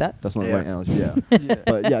get down with that. That's not the right analogy. Yeah.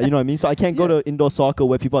 But you know what I mean. So I can't go to indoor soccer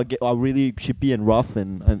where people are really chippy and rough,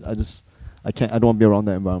 and I can't. I don't want to be around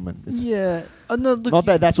that environment. Not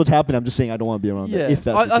that that's what's happening. I'm just saying I don't want to be around that. If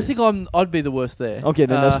that's I think I'd be the worst there. Okay,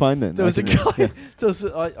 then that's fine then. There was a guy.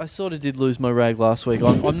 I sort of did lose my rag last week.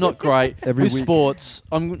 I'm not great with sports.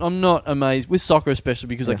 I'm not amazed with soccer, especially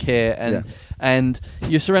because I care and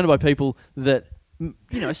you're surrounded by people that.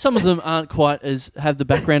 Some of them aren't quite have the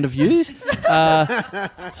background of you. So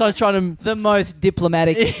I try to the most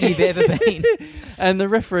diplomatic you've ever been. And the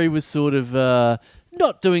referee was sort of.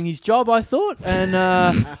 Not doing his job, I thought, and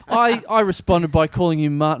I responded by calling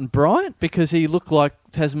him Martin Bryant because he looked like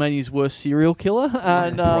Tasmania's worst serial killer.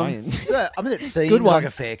 And it seems like a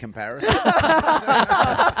fair comparison.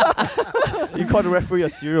 You called a referee a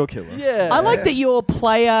serial killer. Yeah, I like that you're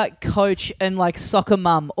player, coach, and soccer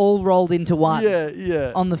mum all rolled into one.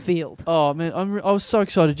 Yeah, on the field. Oh man, I was so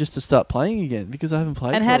excited just to start playing again because I haven't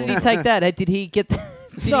played. And how did he take that? Did he get?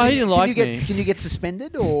 No, he didn't like me. Can you get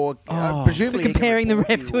suspended or presumably for comparing the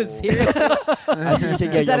ref to a serial killer?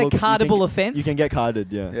 Is that a cardable offence? You can get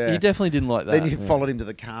carded, yeah. He definitely didn't like that. Then you followed him to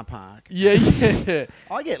the car park. Yeah.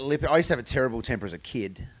 I get lippy. I used to have a terrible temper as a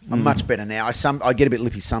kid. I'm much better now. I get a bit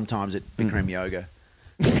lippy sometimes at Bikram yoga.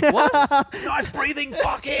 What? Nice breathing,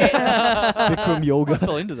 fuck it. Bikram yoga. I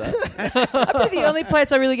fell into that. I think the only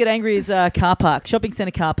place I really get angry is car park, shopping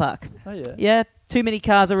centre car park. Oh yeah. Yeah, too many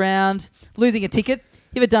cars around, losing a ticket.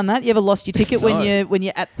 You ever done that? You ever lost your ticket when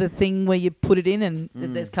you're at the thing where you put it in and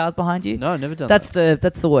there's cars behind you? No, never done that.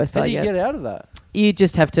 That's the worst. How do you get out of that? You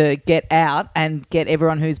just have to get out and get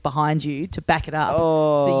everyone who's behind you to back it up,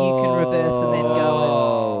 so you can reverse and then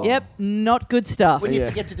go. Yep, not good stuff. When you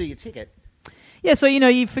forget to do your ticket. Yeah, so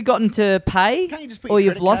you've forgotten to pay, Can't you just put or your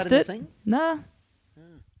you've credit lost card in it. the thing? Nah.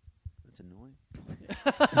 That's annoying.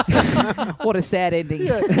 What a sad ending.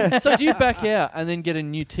 Yeah. So do you back out and then get a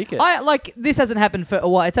new ticket? This hasn't happened for a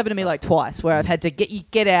while. It's happened to me twice where I've had to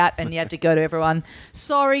get out and you have to go to everyone.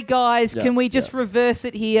 Sorry guys, can we just reverse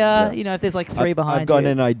it here? Yeah. If there's three behind you. I've got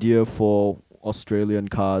an idea for Australian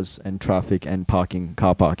cars and traffic and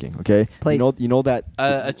car parking. Okay, please. You know that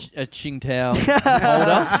a Qingdao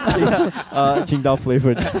holder, Qingdao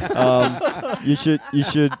flavored. You should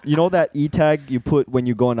that e-tag you put when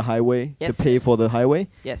you go on the highway to pay for the highway.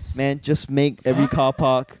 Yes, man, just make every car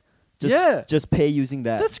park. Just pay using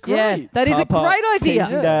that. That's great. Yeah, that is a great idea.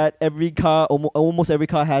 Using that, every car, almost every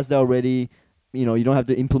car has that already. You don't have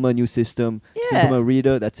to implement a new system. Just implement a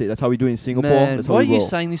reader. That's it. That's how we do it in Singapore. Man, that's how why are we roll. you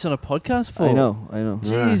saying this on a podcast for? I know.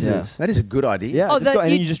 Jesus. That is a good idea. Yeah. And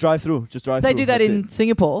then you just drive through. They do that in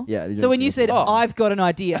Singapore. Yeah. So when you said, I've got an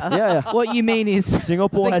idea, what you mean is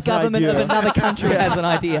Singapore the has government an idea. of another country has an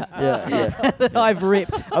idea. That I've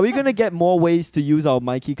ripped. Are we going to get more ways to use our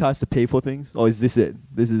Mikey cards to pay for things? Or is this it?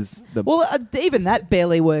 This is the... Well, even that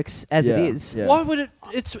barely works as it is. Yeah. Why would it...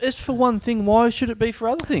 It's for one thing. Why should it be for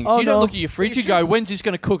other things? Oh, you don't look at your fridge and go, when's this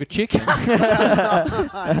going to cook a chicken?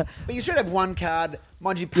 But you should have one card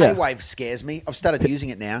Mind you, Yeah. PayWave scares me. I've started using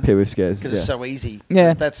it now Pay with scares. because it's so easy.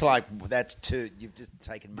 Yeah. That's too. You've just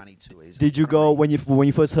taken money too easy. Did you go when you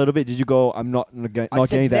first heard of it? Did you go? I'm not I not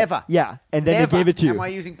said getting that. never. Yeah, and then Never they gave it to you. Am I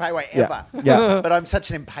using PayWave Yeah. ever? Yeah. But I'm such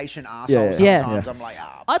an impatient asshole Yeah. sometimes. Yeah. I'm like,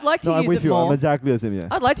 I'd like to No, I'm use with it you. I'm more. exactly the same. Yeah.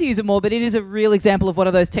 I'd like to use it more, but it is a real example of one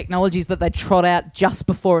of those technologies that they trot out just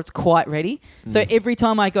before it's quite ready. So every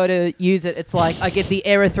time I go to use it, it's like I get the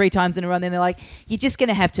error 3 times in a row, and then they're like, you're just going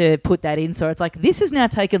to have to put that in. So it's like, this has now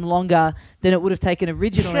taken longer than it would have taken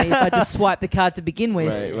originally if I just swiped the card to begin with.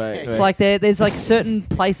 Right. It's like there's like certain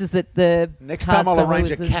places that the next cards time I'll don't arrange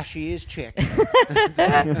a always- cashier's check.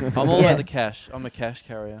 I'm all Yeah. about the cash. I'm a cash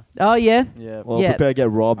carrier. Oh yeah, Yeah. Well, Yeah. prepare to get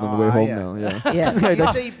robbed on the way home yeah. now. Yeah. yeah. You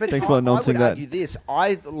Thanks- see, but thanks for announcing I would that. argue this.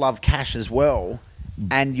 I love cash as well,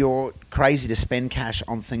 and you're crazy to spend cash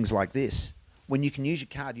on things like this. When you can use your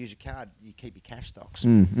card, you keep your cash stocks.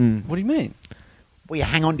 What do you mean? Well, you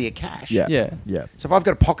hang on to your cash. Yeah. Yeah. Yeah. So if I've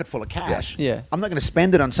got a pocket full of cash, Yeah. I'm not going to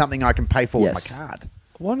spend it on something I can pay for Yes. with my card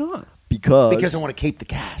Why not? because I want to keep the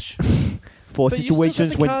cash for But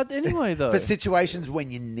situations you still got when the card anyway, though. for situations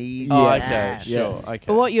when you need Oh, Yes. okay. cash. Sure. Yes. Okay.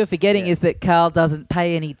 But what you're forgetting Yeah. is that Carl doesn't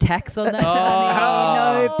pay any tax on that.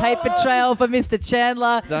 Oh. No paper trail for Mr.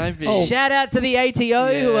 Chandler. Don't be. Shout out to the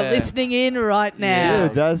ATO who are Yeah. listening in right now. Yeah.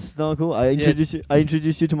 Dude, that's not cool. I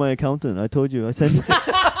introduced you to my accountant. I told you. I sent it to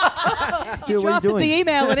You Dude, what are drafted doing? the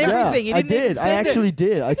email and everything. You I didn't even did. I send it. actually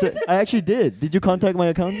did. I actually did. Did you contact my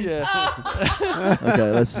accountant? Yeah.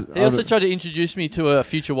 Okay, let's. He also tried to introduce me to a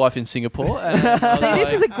future wife in Singapore. And I was See, this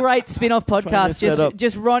like, is a great spin-off Trying podcast. to set up-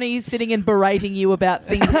 Just Ronnie sitting and berating you about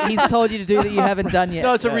things that he's told you to do that you haven't done yet.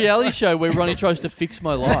 No, it's a reality show where Ronnie tries to fix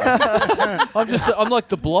my life. I'm like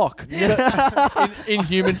the Block in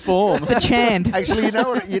human form. The Chand. Actually,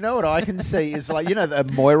 you know what I can see is like the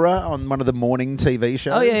Moira on one of the morning TV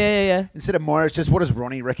shows. Oh yeah. Instead of Moira, it's just what does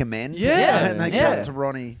Ronnie recommend? Yeah. and they Yeah. cut to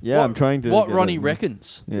Ronnie. Yeah, I'm trying to. What get Ronnie it.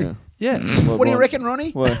 reckons. Yeah. Yeah. What do you reckon, Ronnie?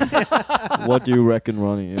 What do you reckon,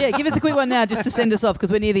 Ronnie? Yeah, give us a quick one now just to send us off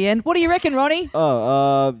because we're near the end. What do you reckon, Ronnie?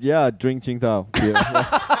 Yeah, drink Chieng Tao.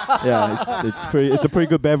 Yeah, it's a pretty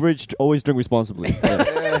good beverage. Always drink responsibly.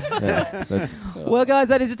 Yeah, that's. Well, guys,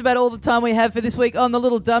 that is just about all the time we have for this week on the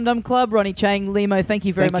Little Dum Dum Club. Ronnie, Chieng, Lehmo, thank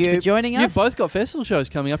you very Thank much you. for joining us. You've both got festival shows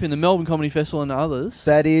coming up in the Melbourne Comedy Festival and others.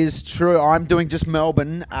 That is true. I'm doing just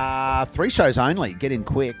Melbourne. 3 shows only. Get in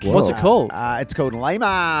quick. What's it called? It's called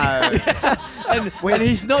Lehmo. And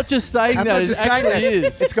he's not just saying I'm that, not it just saying actually that.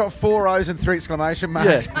 is. It's got 4 O's and 3 exclamation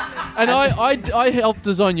marks. Yeah. And I helped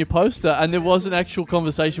design your poster, and there was an actual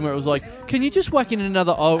conversation where it was like, can you just whack in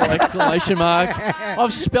another O exclamation mark?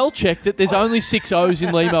 I've spell checked it. There's only 6 O's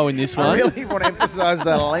in Lehmo in this I one. really want to emphasise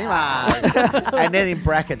the Lehmo. And then in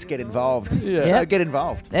brackets, get involved. Yeah. So Yep. get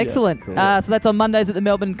involved. Excellent. Yeah, cool. So that's on Mondays at the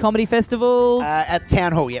Melbourne Comedy Festival. At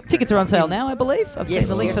Town Hall, yep. Tickets are on sale now, I believe. I've seen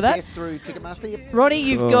the link for that. Yes, through Ticketmaster, yep. Ronnie,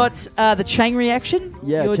 you've Oh. got the Chieng Reaction.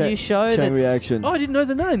 Yeah, your Chieng- new show. Chieng that's Reaction. Oh, I didn't know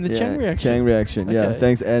the name, the Chieng Reaction. Chieng Reaction. Yeah, Okay.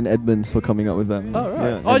 thanks Ann Edmonds for coming up with that. Oh, right.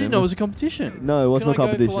 Yeah, I Ann didn't know it was Edmonds. a competition. No, it was Can no I go for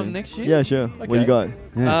competition. one next year? Yeah, sure. What you Okay. got?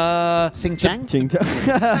 Yeah. Sing Chang? Chieng Tao.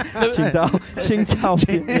 Chieng Tao. Chieng Tao.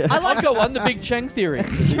 Yeah. I've got one, the Big Chang Theory.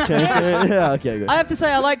 Yeah, okay, good. I have to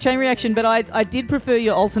say I like Chain Reaction, but I did prefer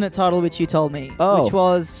your alternate title, which you told me, Oh. which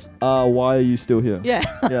was Why are you still here? yeah.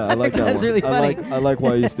 Yeah, I like that That's one. really funny. I like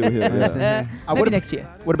why are you still here. Yeah. Maybe what next year.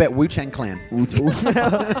 What about Wu Chang Clan?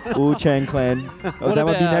 Wu Chang Clan. Oh, that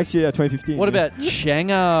might be about- next year, 2015. What about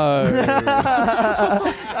Chango?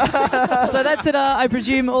 So that's it. I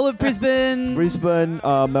presume all of Brisbane. Brisbane,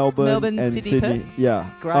 Melbourne, and Sydney, Sydney. Perth? Yeah.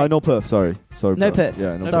 Great. No Perth. Sorry. No Perth.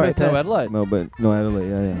 Yeah. No Sorry, Perth. Perth. No Adelaide. Melbourne. No Adelaide.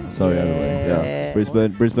 Yeah. Sorry, Adelaide. Yeah. Yeah.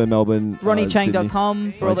 Brisbane, Melbourne.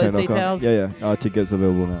 RonnieChang.com for all those RonnieChang.com. details. Yeah. Tickets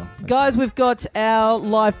available now. Guys, we've got our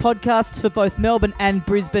live podcasts for both Melbourne and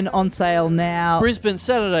Brisbane on sale now. Brisbane,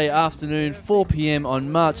 Saturday afternoon, 4 p.m.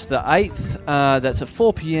 on March the 8th. That's at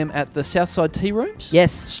 4 p.m. at the Southside Tea Rooms.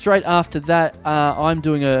 Yes. Straight after that, I'm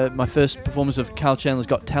doing my first performance of Carl Chandler's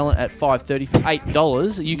Got Talent at 5:30 for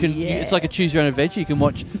 $8. You can. Yeah. It's like a choose your own adventure. You can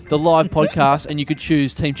watch the live podcast and you could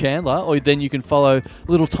choose Team Chandler, or then you can follow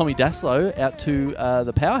little Tommy Daslow out to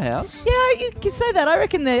the Powerhouse. Yeah, you can say that. I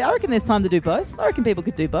reckon there's time to do both. I reckon people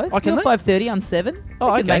could do both. Oh, can You're they? 5:30. I'm 7. Oh,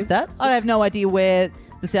 I can okay. make that. I have no idea where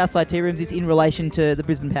the Southside Tea Rooms is in relation to the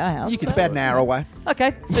Brisbane Powerhouse. It's about an hour away.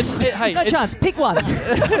 Okay. No chance. Pick one.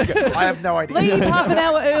 I have no idea. Leave half an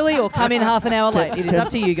hour early or come in half an hour late. It is up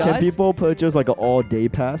to you guys. Can people purchase like an all-day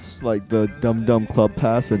pass, like the Dum Dum Club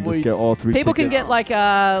pass, and just get all 3 People tickets? can get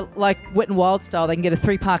like Wet n Wild style. They can get a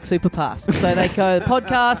 3-park super pass. So they go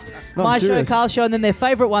podcast, No, my I'm show, serious. Carl's show, and then their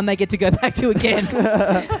favourite one they get to go back to again.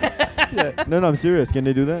 No, I'm serious. Can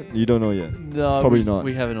they do that? You don't know yet. No, Probably not.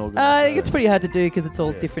 We haven't organised. I think it's pretty hard to do because it's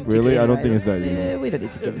all different. Really? ticket I don't think rates. it's that easy. Yeah, we don't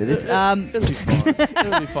need to get into this. It'll be fine.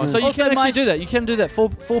 It'll be fine. So you Also, can my actually do that. You can do that 4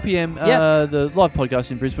 p.m. Yep. The live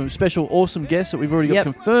podcast in Brisbane. Special awesome guests that we've already got Yep.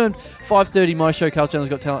 confirmed. 5:30 my show, Carl Chandler's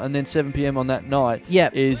Got Talent, and then 7 p.m. on that night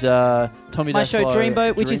Yep. is Tommy My Daslow, show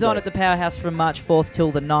Dreamboat, which is on Dreamboat. at the Powerhouse from March 4th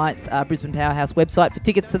till the 9th. Brisbane Powerhouse website for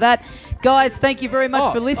tickets to that. Guys, thank you very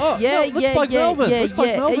much for listening. Let's plug Melbourne. Let's plug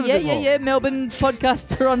Melbourne a bit more. Melbourne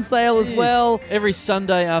podcasts are on sale as well. Every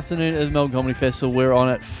Sunday afternoon at the Melbourne Comedy Festival, we're on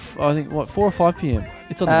at I think 4 or 5 p.m.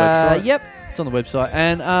 It's on the website. Yep. It's on the website,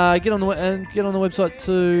 and get on the website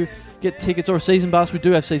to get tickets or a season pass. We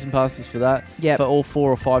do have season passes for that. Yep. For all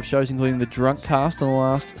 4 or 5 shows, including the Drunk Cast on the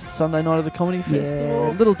last Sunday night of the Comedy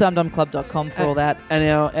Festival. LittleDumDumClub.com for all that. And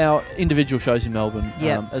our individual shows in Melbourne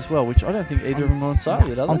as well, which I don't think either of them are on sale yet,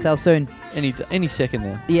 are they? On sale soon. Any second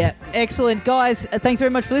now. Yeah. Excellent. Guys, thanks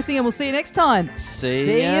very much for listening, and we'll see you next time.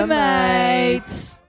 See ya, mates.